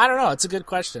over time. I don't know. It's a good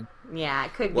question. Yeah,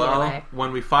 it could be Well, a way.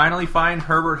 when we finally find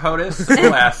Herbert Hodis,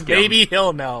 we'll ask him. Maybe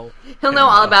he'll know. He'll know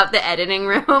all about the editing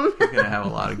room. He's going to have a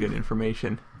lot of good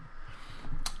information.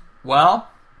 Well,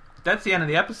 that's the end of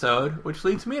the episode, which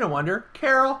leads me to wonder,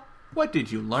 Carol, what did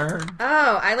you learn?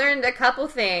 Oh, I learned a couple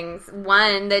things.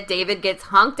 One, that David gets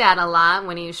honked at a lot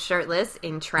when he's shirtless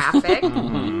in traffic.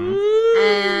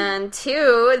 And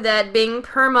two, that being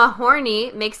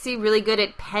perma-horny makes you really good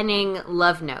at penning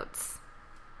love notes.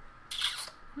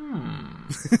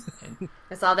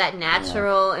 It's all that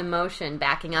natural emotion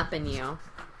backing up in you.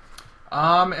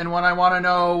 And when I want to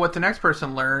know what the next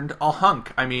person learned, I'll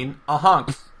honk, David.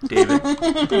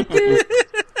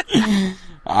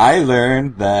 I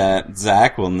learned that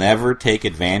Zach will never take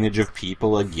advantage of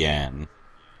people again.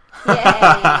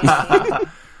 Yay!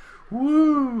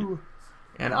 Woo!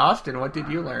 And Austin, what did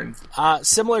you learn?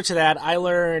 Similar to that, I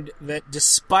learned that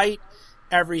despite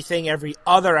everything every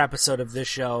other episode of this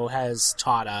show has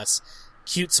taught us,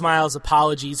 cute smiles,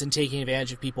 apologies, and taking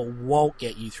advantage of people won't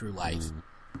get you through life.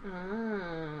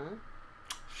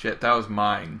 Shit, that was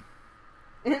mine.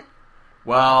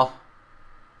 Well,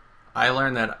 I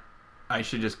learned that I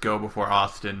should just go before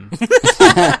Austin.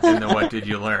 And then what did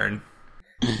you learn?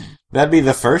 That'd be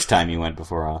the first time you went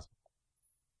before us.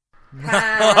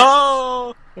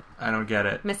 Oh! I don't get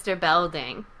it. Mr.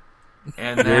 Belding.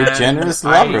 And You're then a generous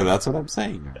lover, that's what I'm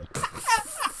saying.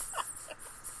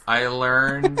 I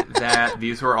learned that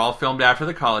these were all filmed after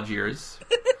the college years.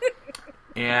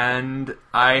 And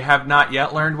I have not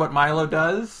yet learned what Milo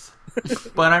does,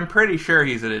 but I'm pretty sure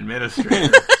he's an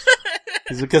administrator.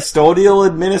 He's a custodial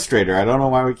administrator. I don't know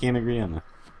why we can't agree on that.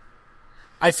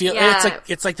 I feel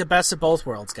it's like the best of both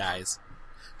worlds, guys.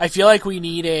 I feel like we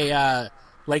need a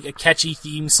catchy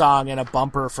theme song and a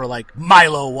bumper for like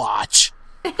Milo Watch.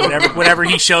 Whenever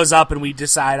he shows up and we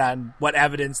decide on what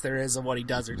evidence there is of what he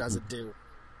does or doesn't do.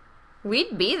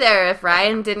 We'd be there if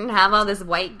Ryan didn't have all this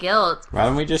white guilt. Why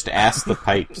don't we just ask the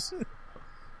pipes?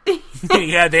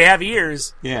 Yeah, they have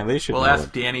ears. Yeah, they should We'll know ask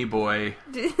it. Danny Boy.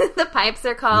 The pipes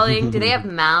are calling. Do they have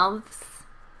mouths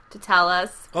to tell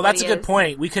us? Well, what that's a he good is?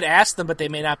 point. We could ask them, but they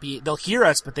may not be. They'll hear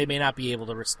us, but they may not be able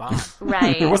to respond.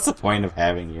 Right. What's the point of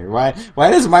having ears?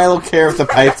 Why does Milo care if the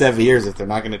pipes have ears if they're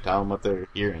not going to tell him what they're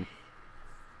hearing?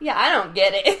 Yeah, I don't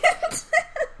get it.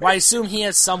 Well, I assume he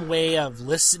has some way of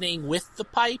listening with the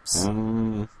pipes.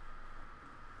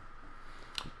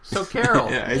 So,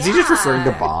 Carol. Yeah, is he just referring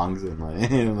to bongs and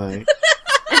like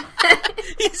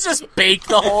He's just baked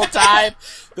the whole time.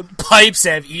 The pipes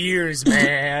have ears,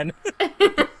 man.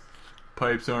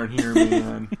 Pipes aren't here,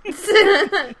 man.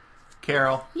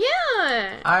 Carol,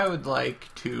 Yeah. I would like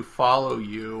to follow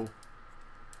you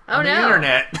Oh on the no.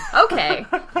 internet. Okay.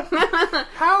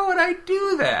 How would I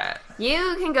do that?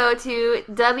 You can go to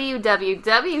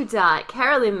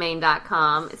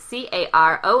www.carolynmain.com,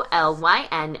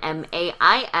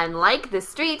 CarolynMain, like the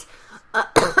street.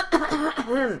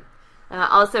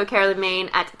 Also, Carolyn Main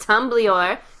at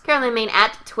Tumblr, Carolyn Main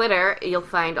at Twitter. You'll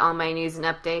find all my news and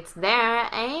updates there,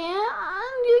 and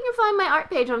you can find my art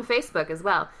page on Facebook as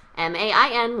well.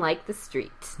 MAIN, like the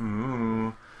street.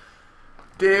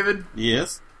 David,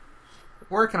 yes.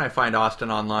 where can I find Austin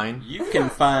online? You can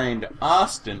find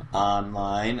Austin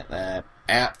online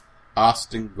at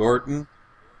Austin Gordon.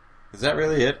 Is that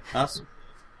really it, Austin?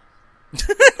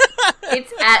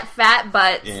 It's at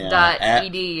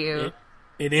fatbutts.edu.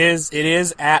 It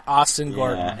is at Austin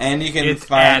Gordon. Yeah, and you can It's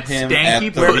find at him Stanky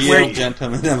at the Pussy. Real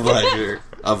Gentleman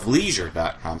of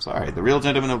Leisure.com. Sorry, the Real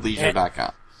Gentleman of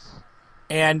Leisure.com.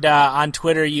 And on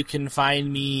Twitter, you can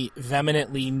find me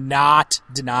vehemently not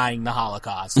denying the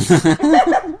Holocaust.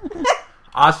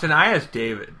 Austin, I asked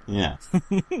David. Yeah.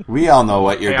 We all know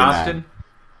what you're Hey, denying.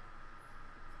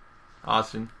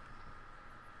 Austin,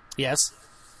 Yes.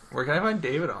 where can I find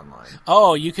David online?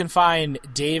 Oh, you can find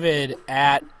David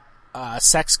at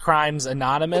Sex Crimes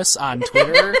Anonymous on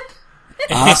Twitter.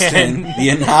 Austin, the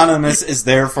anonymous is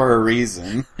there for a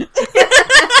reason.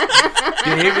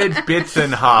 David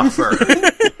Bitzenhofer.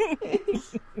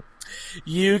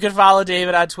 You can follow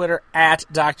David on Twitter at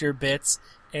Dr. Bits,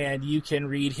 and you can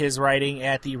read his writing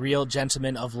at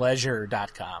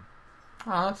therealgentlemanofleisure.com.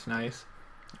 Oh, that's nice.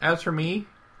 As for me,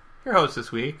 your host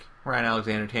this week, Ryan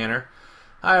Alexander Tanner,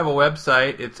 I have a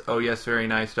website. It's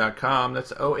ohyesverynice.com.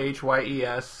 That's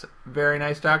OHYES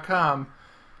verynice.com.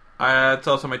 It's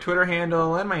also my Twitter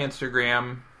handle and my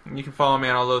Instagram. You can follow me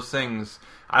on all those things.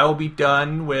 I will be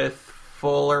done with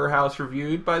Fuller House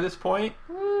Reviewed by this point.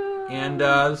 And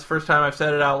this is the first time I've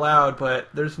said it out loud, but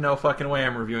there's no fucking way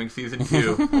I'm reviewing Season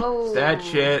 2. Oh. That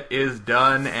shit is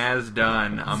done as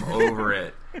done. I'm over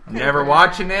it. Never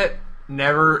watching it,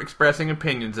 never expressing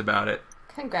opinions about it.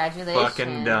 Congratulations.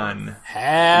 Fucking done.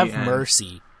 Have The end.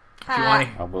 mercy. If you want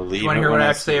I'll believe to it hear when what I I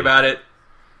have to say see it. about it,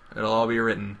 it'll all be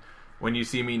written when you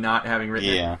see me not having written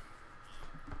it. Yeah.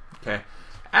 Okay.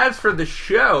 As for the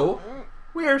show,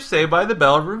 we are Saved by the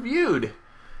Bell Reviewed.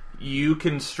 You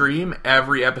can stream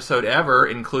every episode ever,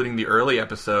 including the early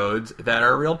episodes that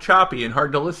are real choppy and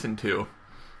hard to listen to,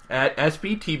 at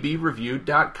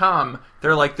sbtbreviewed.com.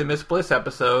 They're like the Miss Bliss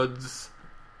episodes,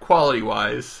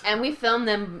 quality-wise. And we filmed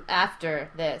them after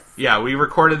this. Yeah, we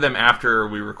recorded them after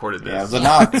we recorded this. Yeah, it was a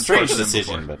not strange Recorded them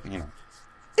decision, before.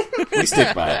 but, we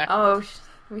stick by it. Oh,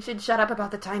 we should shut up about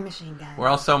the time machine, guys. We're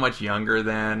all so much younger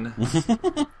then.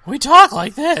 We talk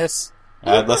like this.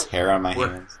 I had less hair on my What?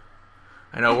 hands.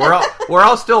 I know we're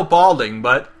all still balding,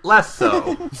 but less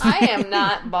so. I am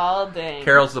not balding.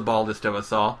 Carol's the baldest of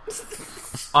us all.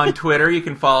 On Twitter, you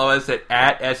can follow us at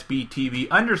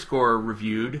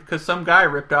SBTV_reviewed, because some guy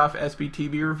ripped off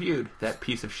SBTV Reviewed. That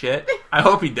piece of shit. I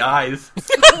hope he dies.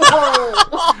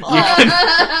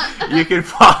 You can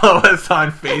follow us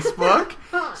on Facebook,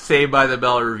 Saved by the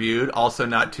Bell Reviewed, also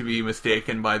not to be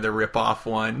mistaken by the rip-off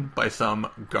one by some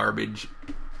garbage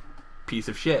piece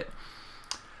of shit.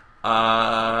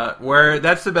 Where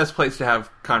that's the best place to have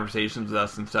conversations with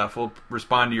us and stuff. We'll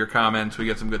respond to your comments. We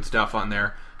get some good stuff on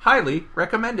there. Highly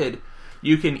recommended.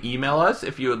 You can email us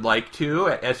if you would like to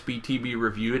at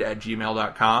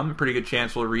sbtbreviewed@gmail.com. Pretty good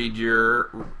chance we'll read your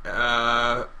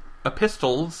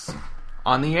epistles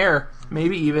on the air.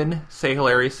 Maybe even say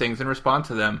hilarious things in response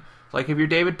to them. Like if you're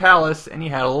David Pallas and you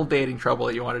had a little dating trouble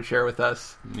that you wanted to share with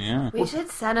us. Yeah. We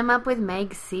should set him up with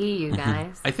Meg C, you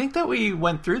guys. I think that we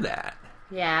went through that.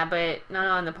 Yeah, but not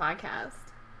on the podcast.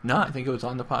 No, I think it was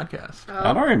on the podcast. Oh.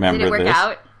 I don't remember Did it work this.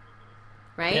 out?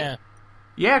 Right? Yeah.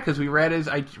 Yeah, because we read his.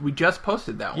 We just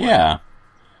posted that one. Yeah.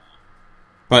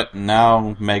 But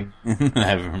now Meg...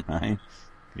 Never mind.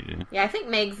 Yeah, I think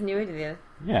Meg's new to this.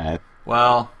 Yeah.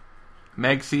 Well,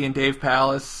 Meg C and Dave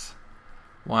Pallas,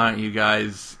 why don't you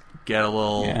guys get a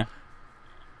little Yeah.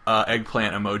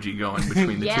 eggplant emoji going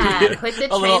between the two Yeah, of you? put the A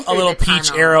train through little the peach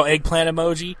tunnel. arrow eggplant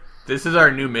emoji. This is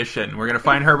our new mission. We're gonna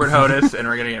find Herbert Hodis and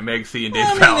we're gonna get Meg C and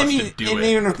Dave Pallas to do it.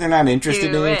 Even if they're not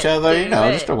interested Do in each it, other, do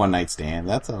it. just a one-night stand.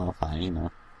 That's all fine,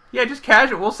 Yeah, just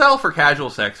casual. We'll settle for casual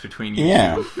sex between you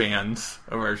Yeah. two fans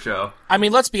of our show. I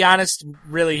mean, let's be honest,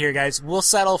 really here, guys. We'll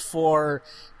settle for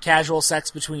casual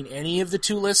sex between any of the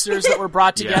two listeners that were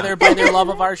brought Yeah. together by their love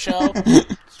of our show.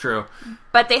 It's true.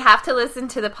 But they have to listen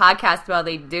to the podcast while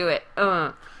they do it.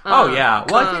 Oh yeah.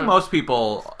 Well, I think most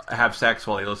people have sex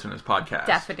while they listen to this podcast.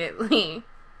 Definitely.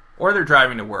 Or they're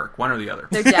driving to work. One or the other.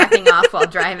 They're jacking off while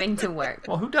driving to work.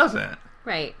 Well, who doesn't?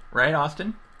 Right. Right,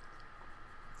 Austin?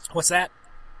 What's that?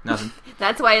 Nothing.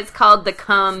 That's why it's called the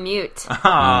commute.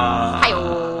 Ah.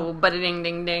 Hi-oh,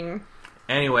 bada-ding-ding-ding.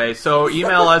 Anyway, so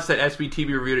email us at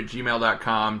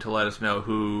sbtbreviewed@gmail.com to let us know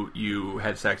who you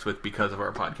had sex with because of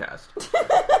our podcast.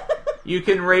 You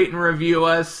can rate and review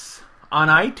us on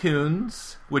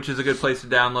iTunes, which is a good place to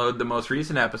download the most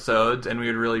recent episodes, and we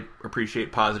would really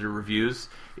appreciate positive reviews.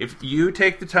 If you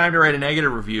take the time to write a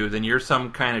negative review, then you're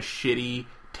some kind of shitty,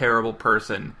 terrible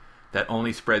person that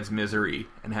only spreads misery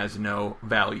and has no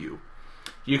value.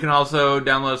 You can also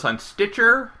download us on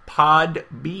Stitcher,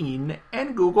 Podbean,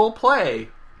 and Google Play.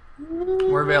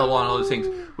 We're available on all those things.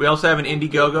 We also have an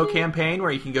Indiegogo campaign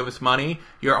where you can give us money.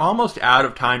 You're almost out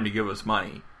of time to give us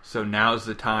money, so now's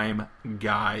the time,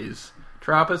 guys.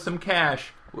 Drop us some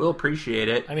cash. We'll appreciate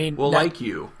it. I mean, we'll like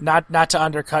you. Not to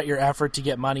undercut your effort to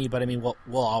get money, but I mean, we'll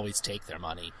always take their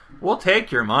money. We'll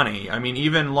take your money. I mean,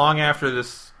 even long after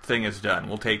this thing is done,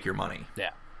 we'll take your money. Yeah.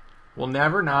 We'll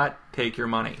never not take your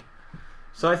money.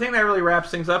 So I think that really wraps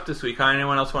things up this week.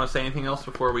 Anyone else want to say anything else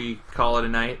before we call it a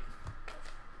night?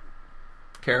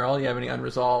 Carol, you have any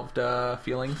unresolved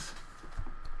feelings?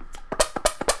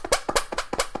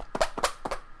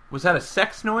 Was that a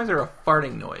sex noise or a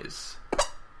farting noise?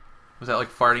 Was that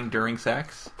like farting during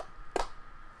sex?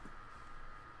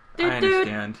 I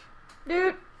understand.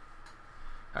 Dude.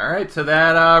 Alright, so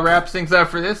that wraps things up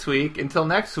for this week. Until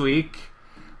next week,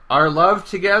 our love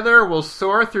together will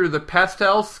soar through the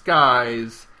pastel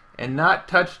skies and not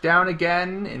touch down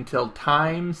again until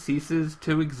time ceases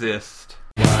to exist.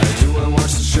 Why do I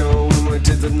watch the show when we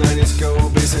did the 90s go?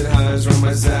 Basic highs, run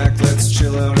my Zach, let's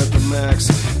chill out at the max.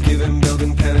 Giving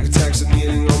building panic attacks and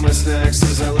eating all my snacks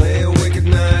as I lay awake at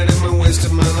night in my waste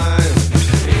of my life.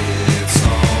 It's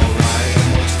alright,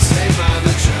 and what you say by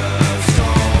the just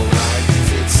alright.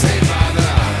 If it's saved by the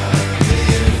irony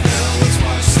in hell, let's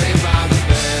watch Saved by the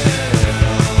Bell.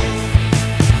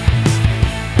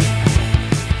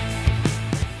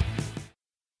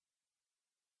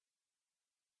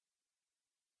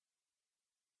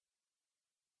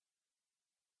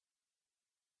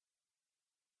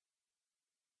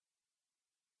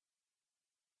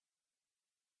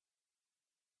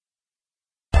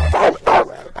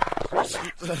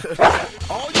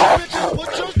 All you bitches put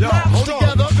your mouths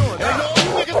together. And all you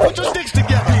niggas put your sticks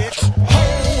together, bitch.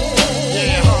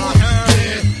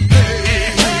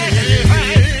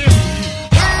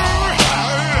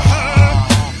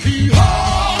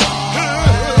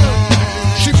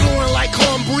 She flowing like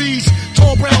calm breeze.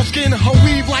 Tall brown skin, her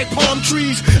weave like palm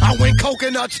trees. I went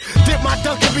coconuts, dip my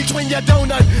dunk in between your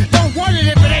donut. Don't want it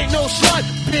if it ain't no slut,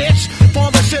 bitch.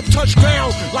 Farmer ship touch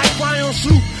ground like flying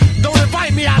soup. Don't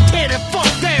invite me, I'll tear that fuck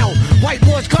down. White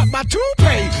boys cut my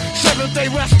toupee. Seventh-day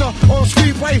rester on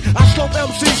Speedway. I slope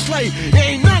MC Slay. It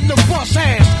ain't nothing to bust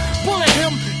ass. Bullet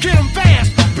him, get him fast.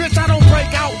 Bitch, I don't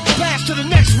break out. Blast to the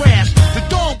next rash. The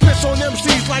dog piss on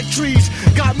MCs like trees.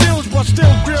 Got meals, but still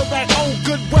grill that old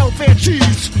good welfare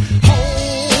cheese.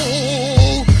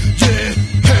 Oh, yeah,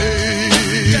 hey.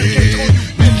 Dedicate to all you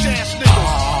bitch-ass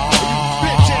niggas. You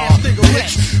bitch-ass nigga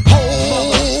rich.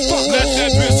 Oh, let that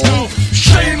bitch go.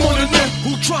 Shame on the nigga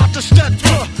who tried to step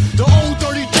through. The old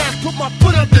dirty dash put my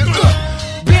foot up there.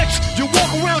 Bitch, you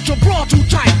walk around your bra too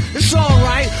tight. It's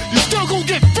alright, you still gon'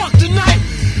 get fucked tonight.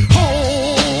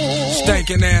 Oh,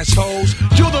 Stinking assholes.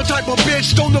 you're the type of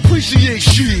bitch don't appreciate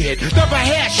shit. Never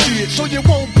had shit, so you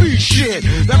won't be shit.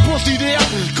 That pussy there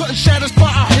couldn't satisfy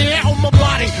a hair on my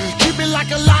body. Keep me like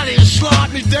a lottie and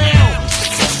slide me down.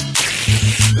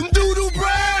 Doodle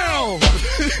brown.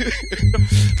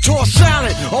 Toss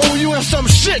salad, oh, you in some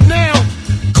shit now.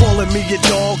 Calling me a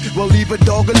dog, well leave a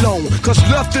dog alone. Cause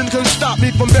nothing can stop me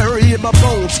from burying my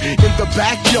bones in the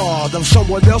backyard of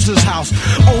someone else's house.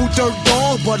 Old dirt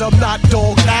dog, but I'm not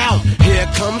dogged out. Here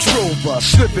comes Rover,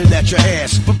 snipping at your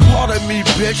ass. But pardon me,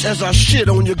 bitch, as I shit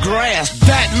on your grass.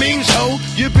 That means, ho,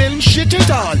 you've been shitted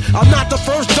on. I'm not the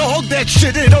first dog that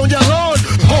shitted on your lawn.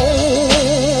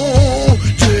 Oh,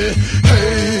 yeah,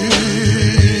 hey.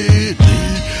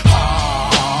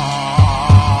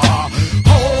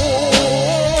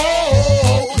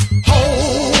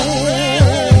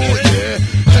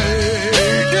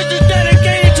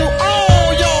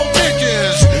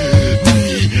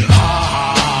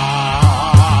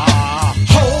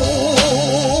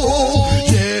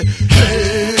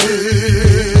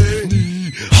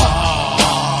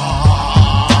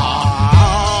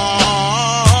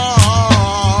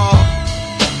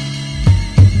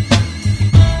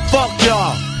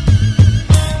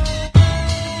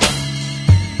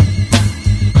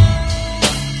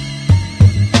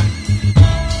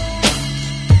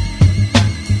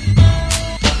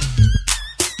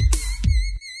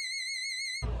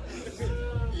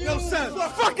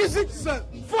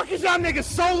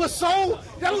 Soul?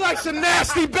 That look like some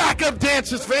nasty backup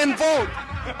dancers for En Vogue.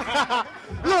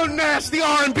 Little nasty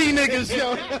R&B niggas,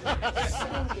 yo.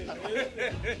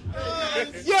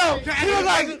 Yo, he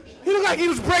looked like he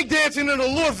was breakdancing in a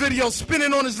Lure video,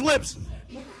 spinning on his lips.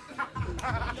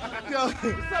 Yo.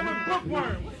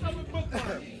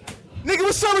 Nigga,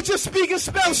 what's up with your speaking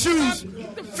spell shoes?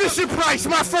 Fisher Price,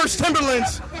 my first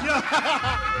Timberlands. Yo.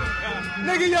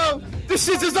 Nigga, yo. This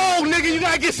shit is old, nigga. You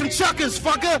gotta get some chuckers,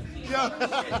 fucker. Yo.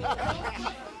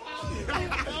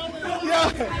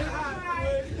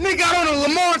 Nigga got on a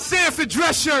Lamar Sanford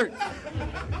dress shirt.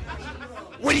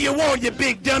 What do you want, you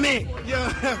big dummy?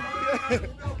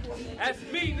 That's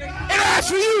me, nigga. And that's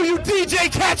for you, you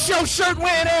DJ Cat Show shirt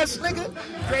wearing ass nigga.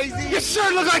 Crazy. Your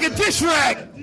shirt look like a dish rag.